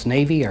U.S.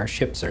 Navy. Our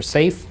ships are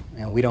safe,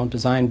 and we don't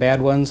design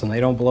bad ones, and they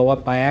don't blow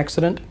up by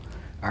accident.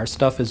 Our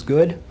stuff is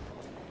good.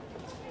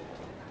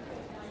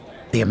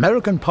 The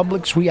American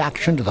public's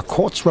reaction to the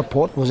court's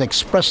report was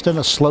expressed in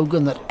a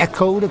slogan that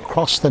echoed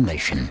across the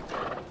nation.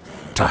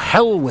 To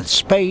hell with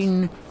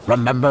Spain,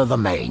 remember the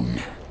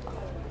Maine.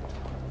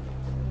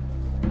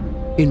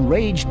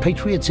 Enraged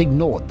patriots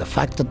ignored the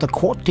fact that the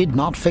court did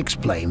not fix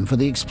blame for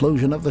the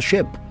explosion of the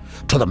ship.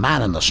 To the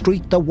man in the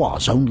street, there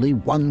was only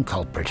one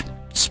culprit: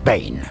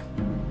 Spain.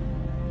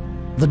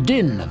 The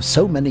din of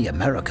so many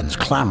Americans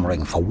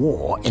clamoring for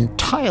war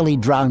entirely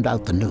drowned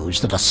out the news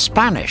that a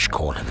Spanish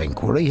court of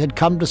inquiry had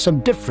come to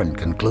some different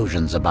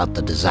conclusions about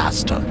the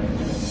disaster.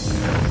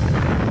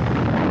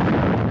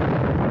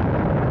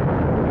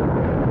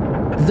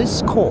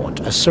 This court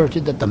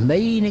asserted that the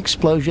Maine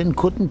explosion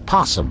couldn't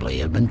possibly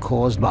have been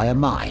caused by a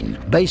mine,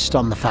 based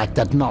on the fact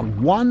that not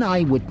one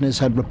eyewitness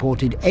had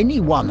reported any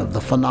one of the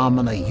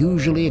phenomena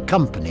usually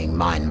accompanying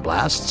mine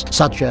blasts,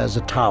 such as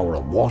a tower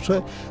of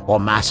water or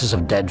masses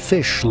of dead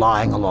fish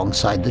lying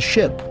alongside the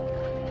ship.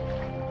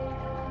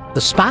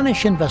 The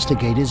Spanish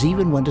investigators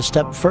even went a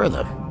step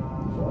further.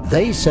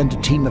 They sent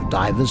a team of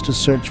divers to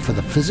search for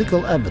the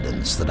physical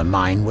evidence that a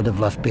mine would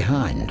have left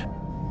behind.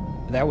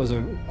 That was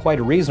quite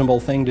a reasonable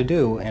thing to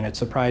do, and it's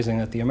surprising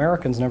that the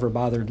Americans never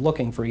bothered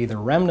looking for either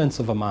remnants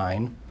of a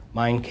mine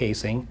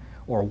casing,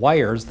 or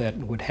wires that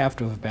would have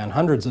to have been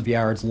hundreds of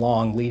yards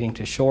long leading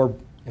to shore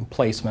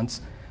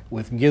emplacements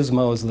with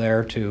gizmos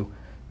there to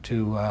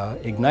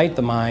ignite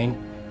the mine.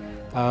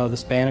 The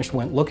Spanish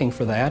went looking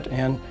for that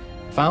and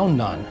found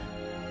none.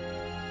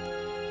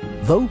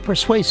 Though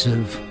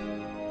persuasive,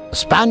 the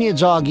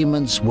Spaniards'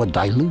 arguments were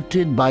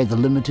diluted by the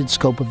limited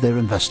scope of their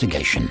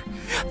investigation.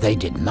 They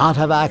did not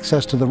have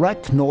access to the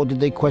wreck, nor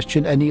did they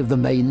question any of the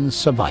Maine's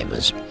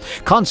survivors.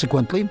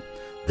 Consequently,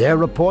 their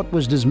report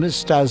was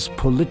dismissed as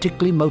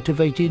politically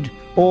motivated,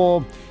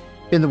 or,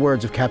 in the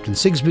words of Captain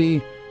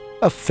Sigsbee,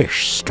 a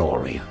fish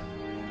story.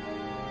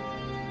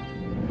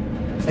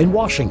 In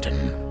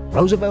Washington,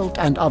 Roosevelt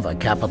and other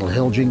Capitol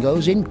Hill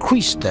jingos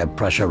increased their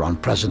pressure on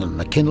President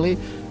McKinley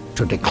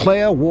to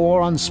declare war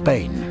on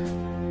Spain.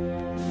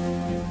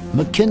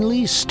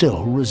 McKinley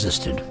still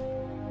resisted.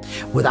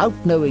 Without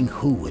knowing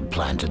who had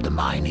planted the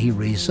mine, he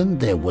reasoned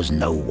there was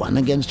no one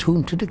against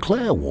whom to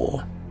declare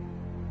war.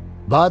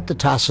 But the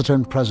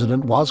taciturn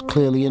president was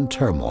clearly in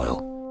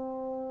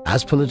turmoil.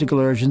 As political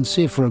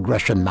urgency for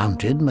aggression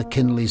mounted,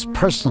 McKinley's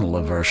personal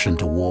aversion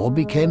to war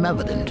became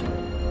evident.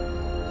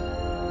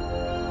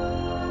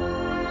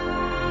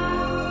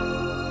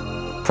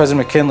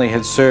 President McKinley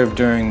had served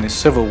during the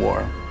Civil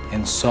War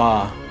and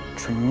saw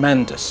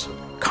tremendous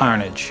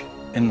carnage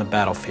in the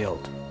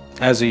battlefield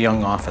as a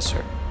young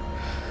officer.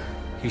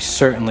 He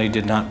certainly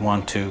did not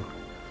want to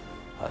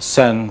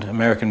send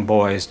American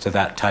boys to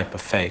that type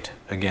of fate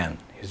again.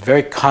 He was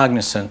very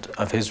cognizant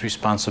of his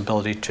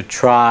responsibility to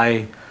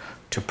try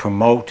to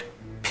promote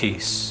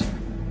peace.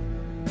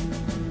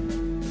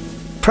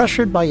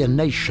 Pressured by a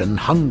nation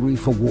hungry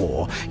for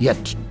war,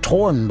 yet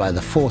torn by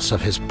the force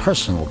of his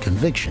personal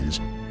convictions,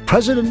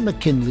 President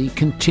McKinley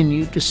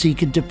continued to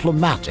seek a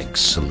diplomatic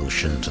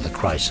solution to the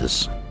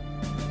crisis.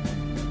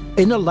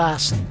 In a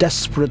last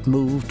desperate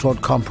move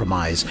toward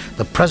compromise,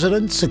 the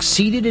president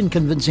succeeded in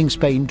convincing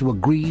Spain to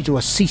agree to a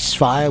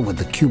ceasefire with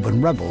the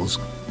Cuban rebels,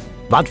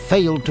 but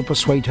failed to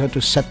persuade her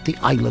to set the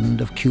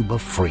island of Cuba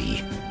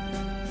free.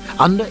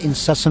 Under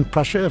incessant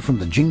pressure from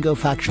the Jingo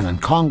faction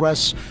and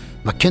Congress,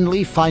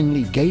 McKinley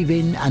finally gave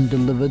in and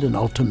delivered an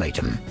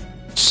ultimatum.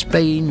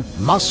 Spain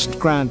must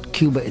grant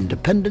Cuba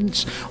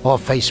independence or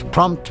face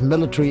prompt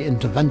military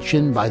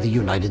intervention by the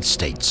United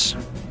States.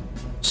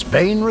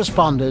 Spain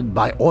responded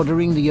by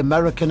ordering the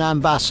American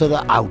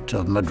ambassador out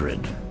of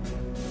Madrid.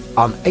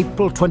 On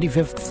April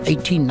 25,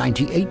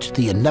 1898,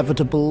 the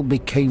inevitable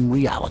became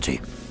reality.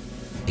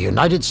 The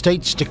United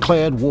States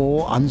declared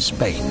war on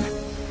Spain,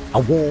 a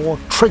war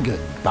triggered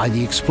by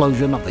the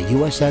explosion of the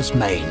USS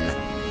Maine.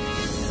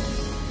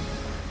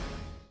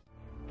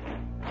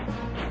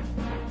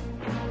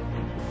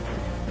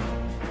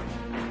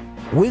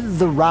 With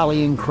the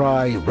rallying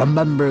cry,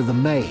 "Remember the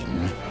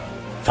Maine,"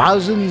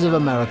 thousands of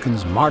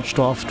Americans marched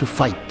off to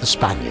fight the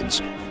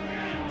Spaniards.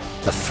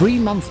 The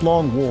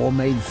 3-month-long war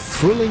made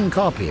thrilling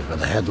copy for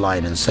the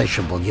headline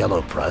insatiable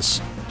yellow press.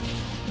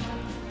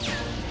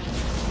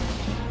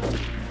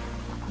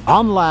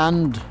 On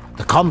land,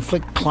 the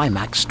conflict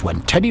climaxed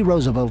when Teddy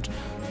Roosevelt,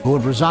 who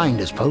had resigned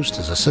his post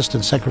as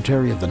Assistant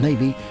Secretary of the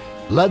Navy,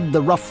 led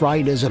the Rough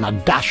Riders in a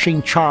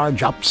dashing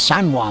charge up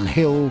San Juan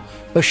Hill,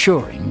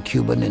 assuring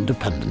Cuban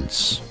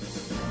independence.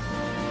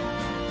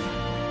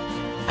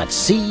 At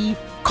sea,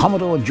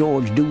 Commodore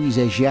George Dewey's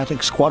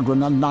Asiatic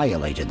Squadron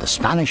annihilated the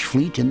Spanish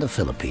fleet in the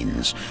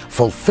Philippines,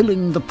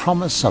 fulfilling the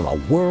promise of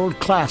a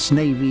world-class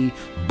navy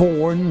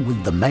born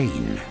with the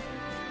Maine.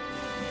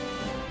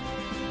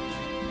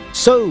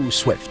 So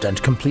swift and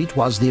complete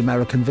was the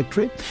American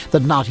victory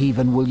that not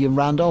even William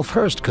Randolph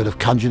Hearst could have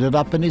conjured it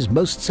up in his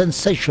most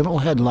sensational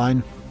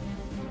headline.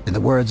 In the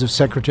words of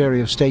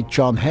Secretary of State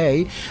John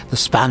Hay, the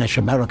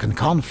Spanish-American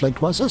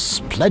conflict was a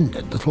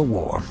splendid little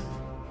war.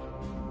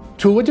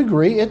 To a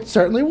degree, it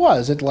certainly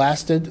was. It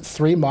lasted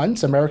 3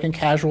 months. American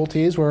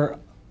casualties were,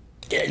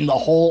 in the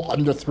whole,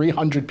 under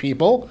 300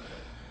 people.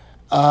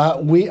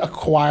 We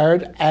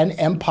acquired an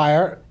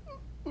empire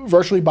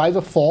virtually by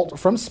default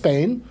from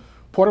Spain,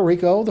 Puerto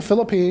Rico, the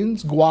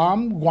Philippines,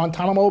 Guam,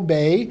 Guantanamo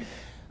Bay.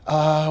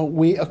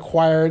 We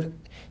acquired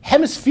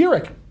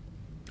hemispheric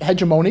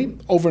hegemony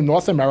over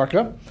North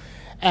America,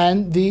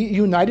 and the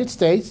United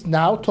States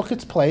now took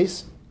its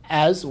place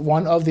as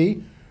one of the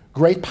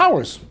great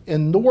powers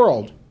in the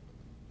world,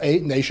 a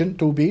nation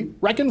to be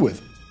reckoned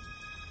with.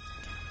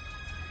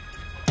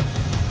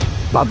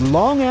 But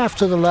long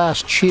after the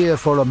last cheer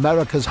for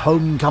America's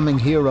homecoming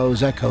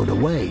heroes echoed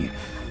away,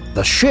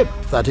 the ship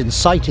that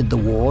incited the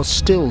war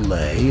still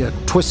lay, a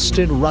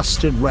twisted,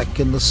 rusted wreck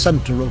in the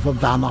center of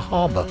Havana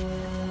Harbor.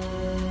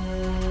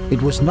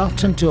 It was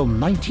not until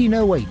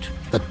 1908,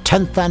 the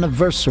 10th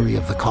anniversary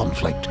of the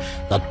conflict,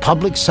 that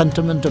public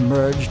sentiment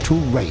emerged to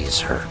raise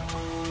her.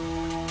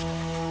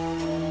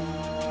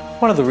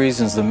 One of the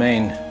reasons the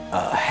Maine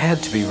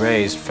had to be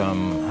raised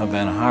from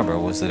Havana Harbor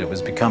was that it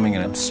was becoming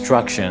an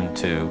obstruction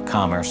to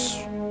commerce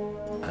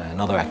and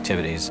other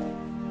activities.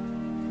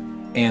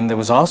 And there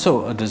was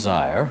also a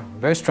desire, a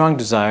very strong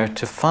desire,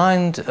 to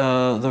find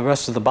the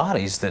rest of the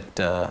bodies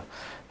that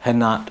had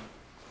not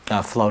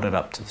floated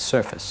up to the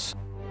surface.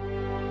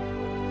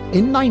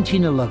 In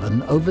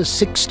 1911, over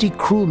 60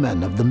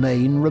 crewmen of the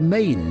Maine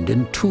remained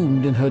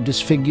entombed in her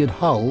disfigured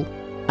hull,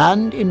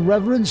 and in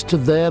reverence to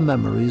their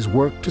memories,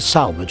 work to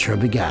salvage her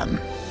began.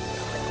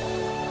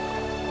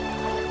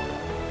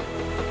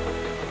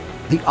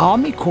 The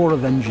Army Corps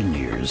of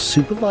Engineers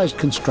supervised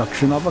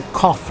construction of a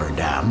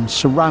cofferdam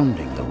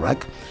surrounding the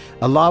wreck,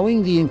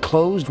 allowing the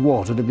enclosed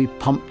water to be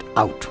pumped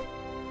out.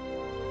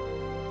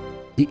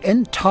 The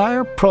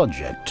entire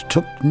project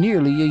took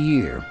nearly a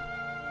year.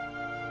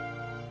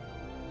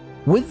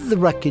 With the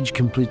wreckage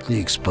completely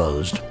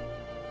exposed,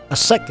 a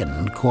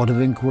second court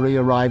of inquiry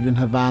arrived in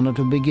Havana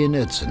to begin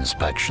its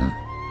inspection.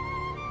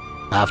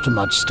 After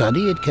much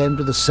study, it came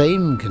to the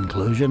same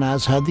conclusion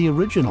as had the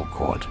original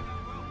court.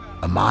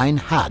 A mine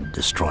had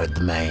destroyed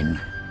the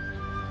Maine.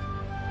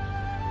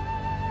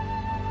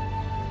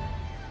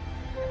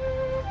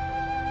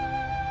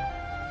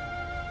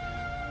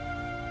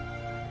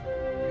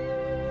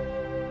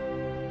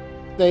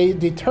 They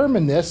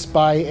determined this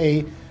by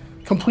a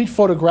complete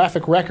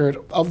photographic record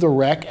of the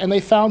wreck, and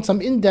they found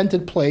some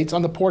indented plates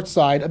on the port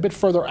side a bit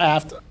further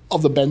aft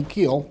of the bent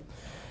keel.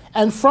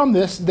 And from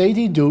this, they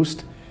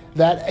deduced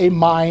that a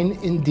mine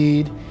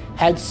indeed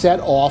had set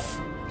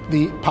off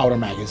the powder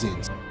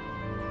magazines.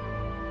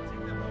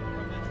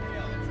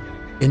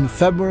 In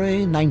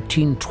February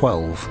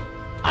 1912,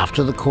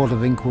 after the Court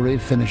of Inquiry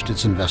finished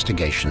its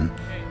investigation,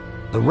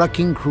 the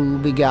wrecking crew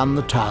began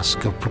the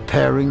task of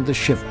preparing the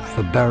ship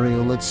for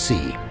burial at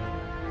sea.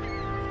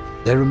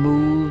 They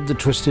removed the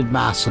twisted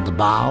mass of the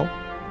bow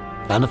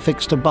and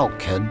affixed a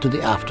bulkhead to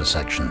the after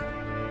section.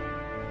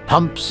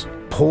 Pumps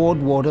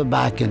poured water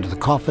back into the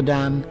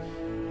cofferdam,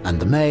 and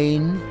the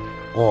Maine,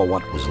 or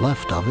what was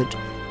left of it,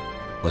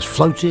 was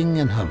floating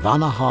in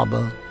Havana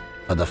Harbor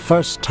for the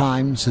first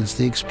time since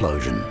the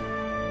explosion.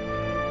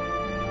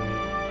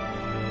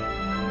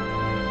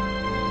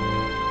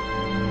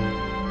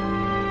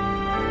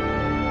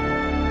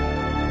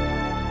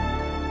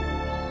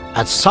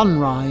 At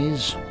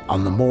sunrise,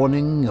 on the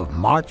morning of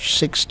March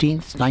 16,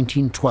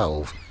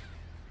 1912,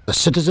 the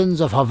citizens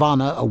of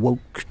Havana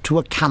awoke to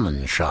a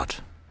cannon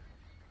shot.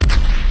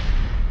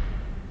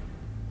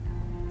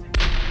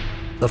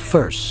 The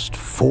first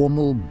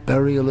formal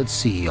burial at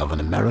sea of an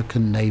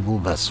American naval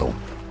vessel.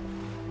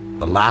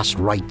 The last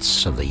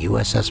rites of the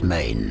USS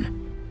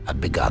Maine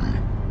had begun.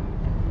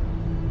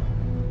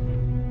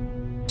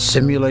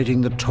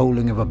 Simulating the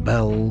tolling of a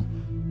bell,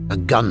 a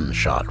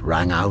gunshot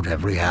rang out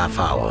every half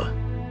hour.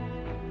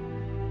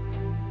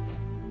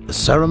 The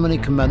ceremony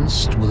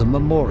commenced with a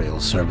memorial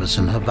service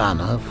in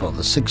Havana for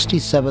the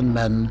 67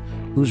 men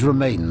whose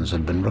remains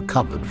had been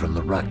recovered from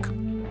the wreck.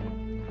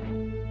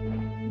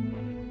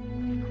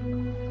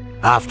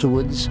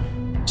 Afterwards,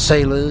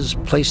 Sailors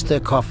placed their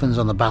coffins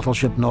on the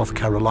battleship North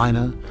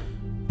Carolina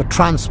for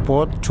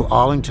transport to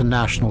Arlington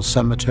National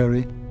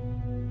Cemetery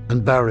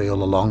and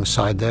burial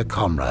alongside their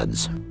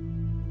comrades.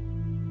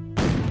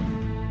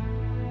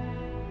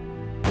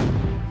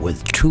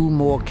 With 2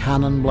 more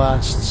cannon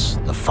blasts,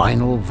 the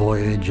final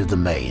voyage of the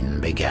Maine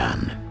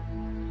began.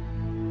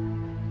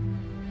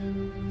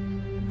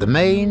 The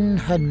Maine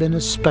had been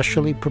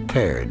especially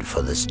prepared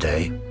for this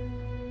day.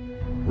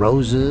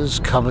 Roses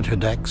covered her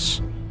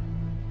decks,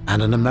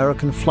 and an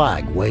American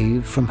flag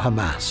waved from her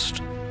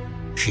mast.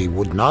 She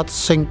would not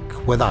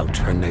sink without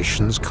her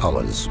nation's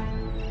colors.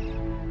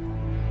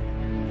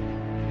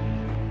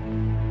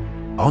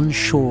 On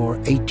shore,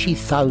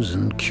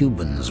 80,000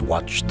 Cubans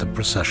watched the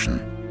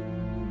procession.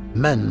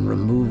 Men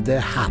removed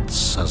their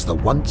hats as the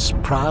once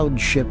proud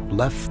ship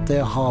left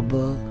their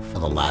harbor for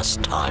the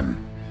last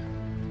time.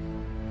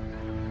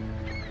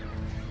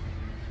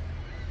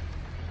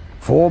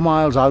 4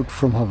 miles out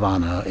from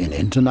Havana in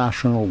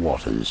international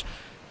waters,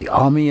 the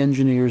Army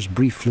engineers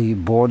briefly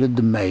boarded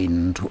the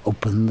Maine to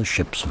open the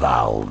ship's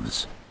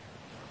valves.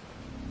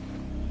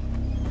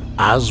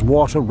 As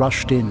water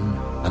rushed in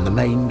and the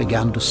Maine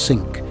began to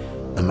sink,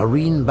 the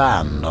Marine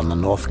Band on the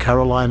North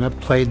Carolina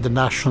played the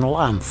national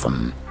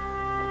anthem.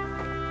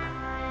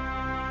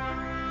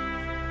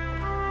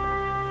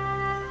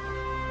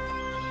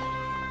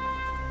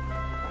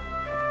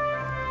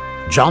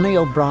 Johnny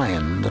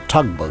O'Brien, the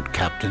tugboat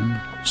captain,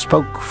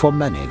 spoke for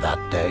many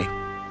that day.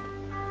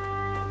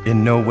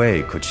 In no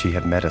way could she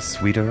have met a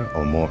sweeter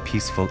or more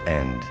peaceful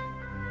end.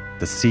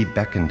 The sea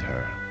beckoned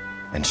her,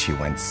 and she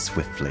went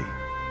swiftly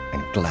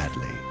and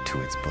gladly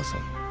to its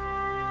bosom.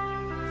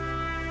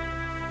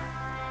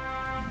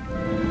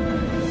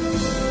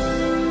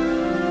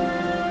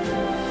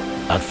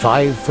 At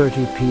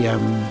 5:30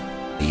 p.m.,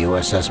 the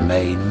USS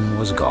Maine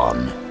was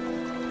gone.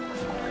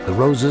 The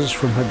roses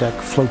from her deck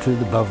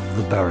floated above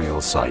the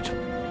burial site.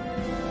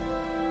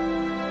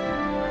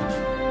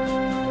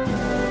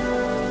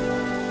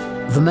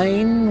 The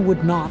Maine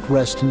would not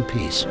rest in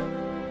peace.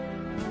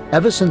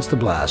 Ever since the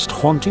blast,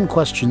 haunting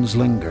questions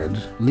lingered,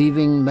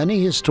 leaving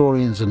many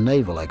historians and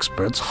naval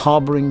experts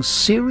harboring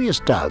serious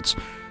doubts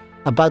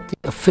about the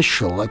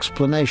official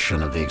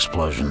explanation of the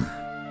explosion.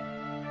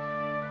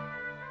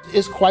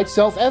 It's quite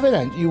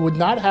self-evident. You would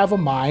not have a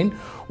mine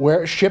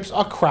where ships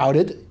are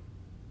crowded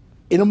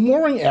in a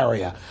mooring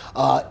area.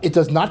 It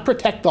does not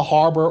protect the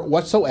harbor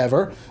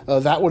whatsoever.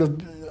 That would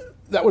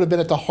have been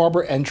at the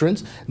harbor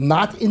entrance,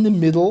 not in the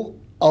middle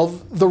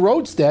of the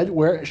roadstead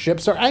where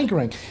ships are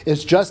anchoring.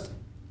 It's just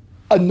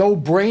a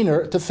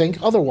no-brainer to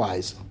think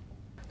otherwise.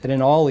 That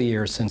in all the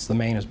years since the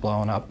Maine has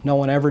blown up, no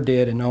one ever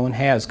did and no one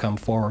has come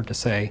forward to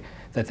say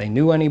that they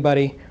knew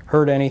anybody,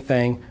 heard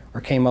anything,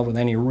 or came up with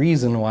any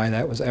reason why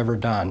that was ever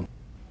done.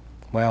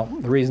 Well,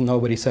 the reason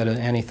nobody said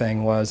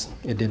anything was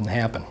it didn't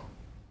happen.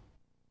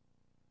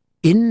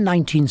 In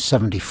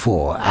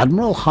 1974,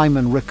 Admiral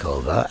Hyman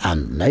Rickover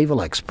and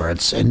naval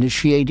experts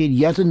initiated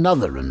yet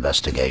another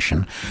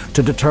investigation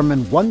to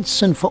determine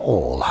once and for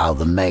all how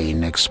the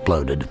Maine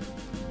exploded.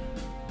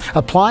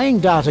 Applying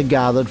data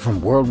gathered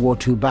from World War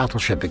II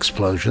battleship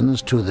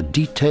explosions to the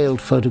detailed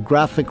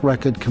photographic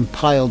record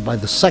compiled by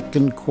the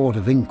Second Court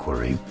of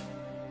Inquiry,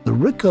 the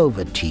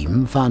Rickover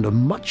team found a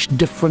much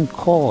different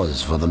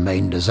cause for the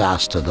Maine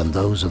disaster than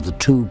those of the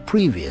 2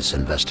 previous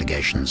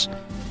investigations.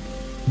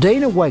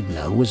 Dana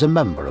Wegner was a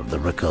member of the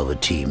Rickover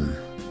team.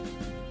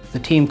 The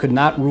team could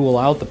not rule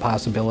out the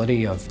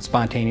possibility of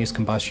spontaneous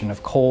combustion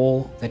of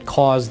coal that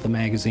caused the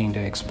magazine to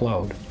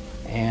explode.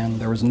 And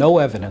there was no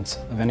evidence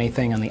of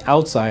anything on the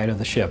outside of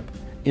the ship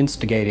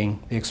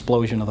instigating the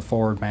explosion of the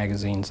forward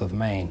magazines of the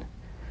Maine.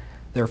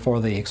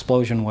 Therefore, the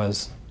explosion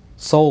was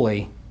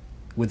solely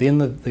within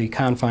the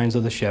confines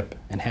of the ship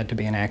and had to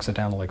be an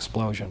accidental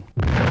explosion.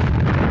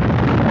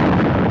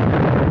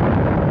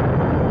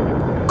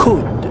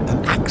 Could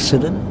an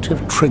accident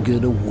have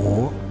triggered a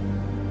war?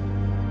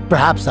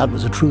 Perhaps that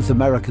was a truth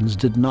Americans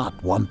did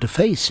not want to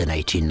face in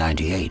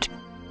 1898.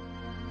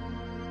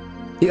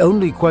 The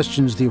only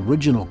questions the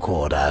original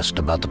court asked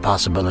about the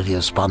possibility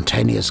of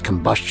spontaneous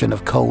combustion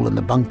of coal in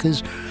the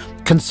bunkers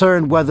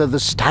concerned whether the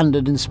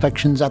standard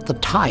inspections at the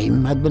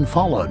time had been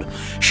followed.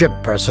 Ship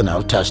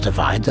personnel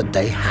testified that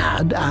they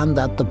had and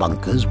that the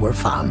bunkers were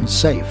found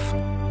safe.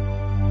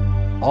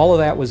 All of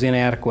that was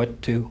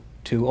inadequate to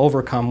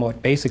overcome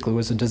what basically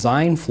was a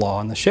design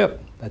flaw in the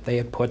ship, that they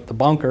had put the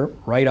bunker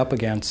right up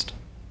against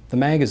the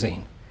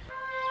magazine.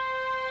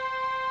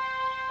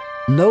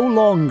 No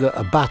longer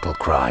a battle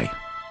cry,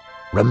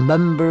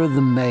 "Remember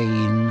the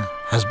Maine"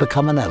 has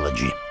become an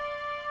elegy.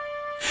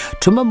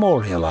 To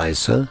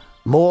memorialize her,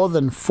 more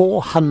than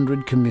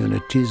 400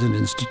 communities and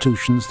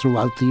institutions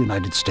throughout the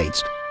United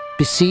States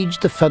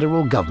besieged the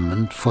federal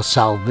government for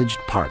salvaged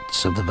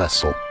parts of the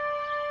vessel.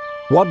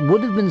 What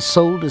would have been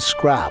sold as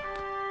scrap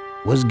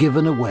was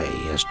given away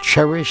as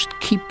cherished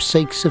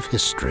keepsakes of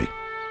history.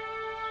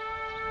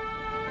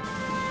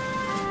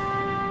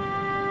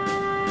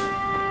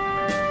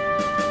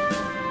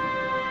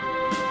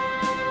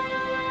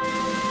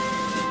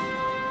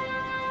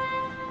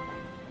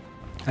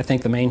 I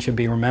think the Maine should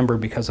be remembered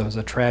because it was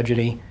a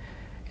tragedy.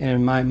 And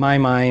in my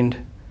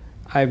mind,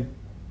 I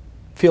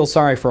feel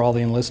sorry for all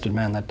the enlisted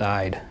men that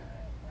died.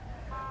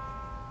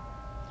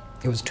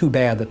 It was too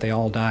bad that they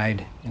all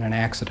died in an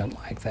accident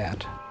like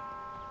that.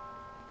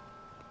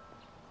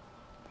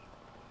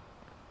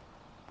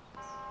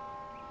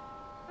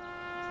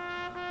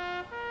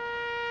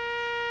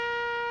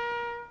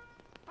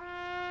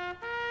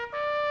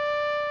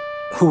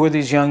 Who were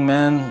these young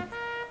men?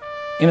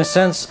 In a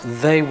sense,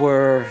 they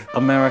were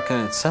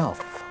America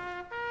itself.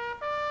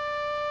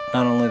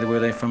 Not only were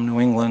they from New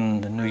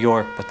England and New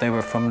York, but they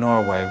were from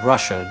Norway,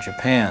 Russia,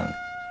 Japan.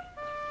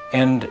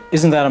 And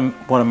isn't that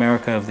what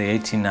America of the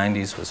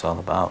 1890s was all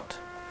about?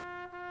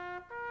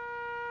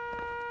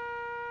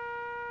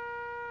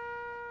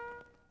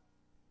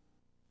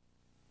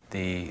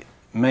 The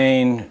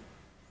Maine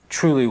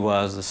truly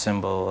was the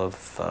symbol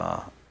of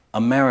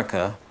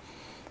America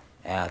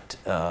at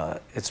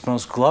its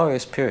most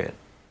glorious period.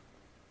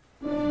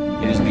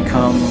 It has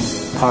become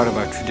part of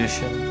our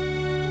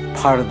tradition,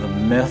 part of the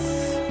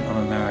myth of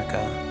America,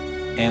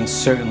 and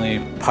certainly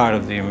part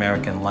of the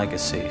American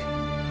legacy.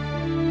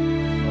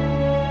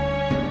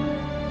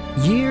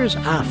 Years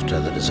after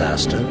the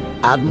disaster,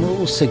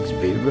 Admiral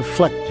Sigsbee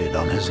reflected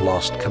on his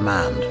lost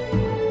command.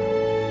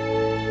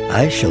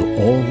 I shall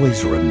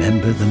always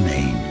remember the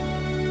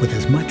Maine with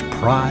as much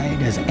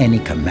pride as any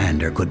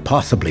commander could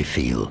possibly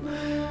feel.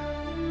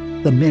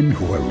 The men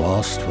who were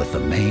lost with the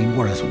Maine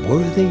were as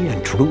worthy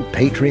and true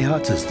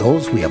patriots as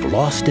those we have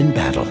lost in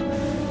battle.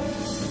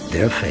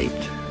 Their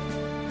fate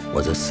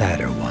was a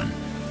sadder one.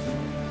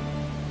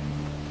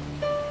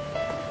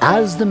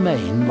 As the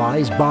Maine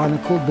lies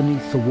barnacled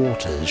beneath the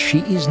waters, she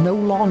is no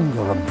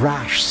longer a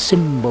brash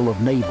symbol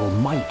of naval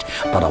might,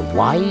 but a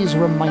wise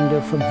reminder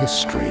from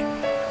history.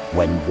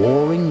 When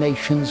warring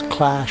nations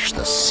clash,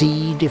 the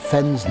sea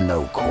defends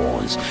no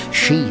cause.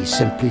 She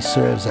simply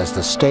serves as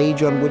the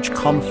stage on which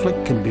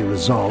conflict can be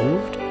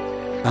resolved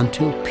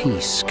until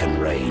peace can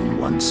reign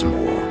once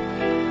more.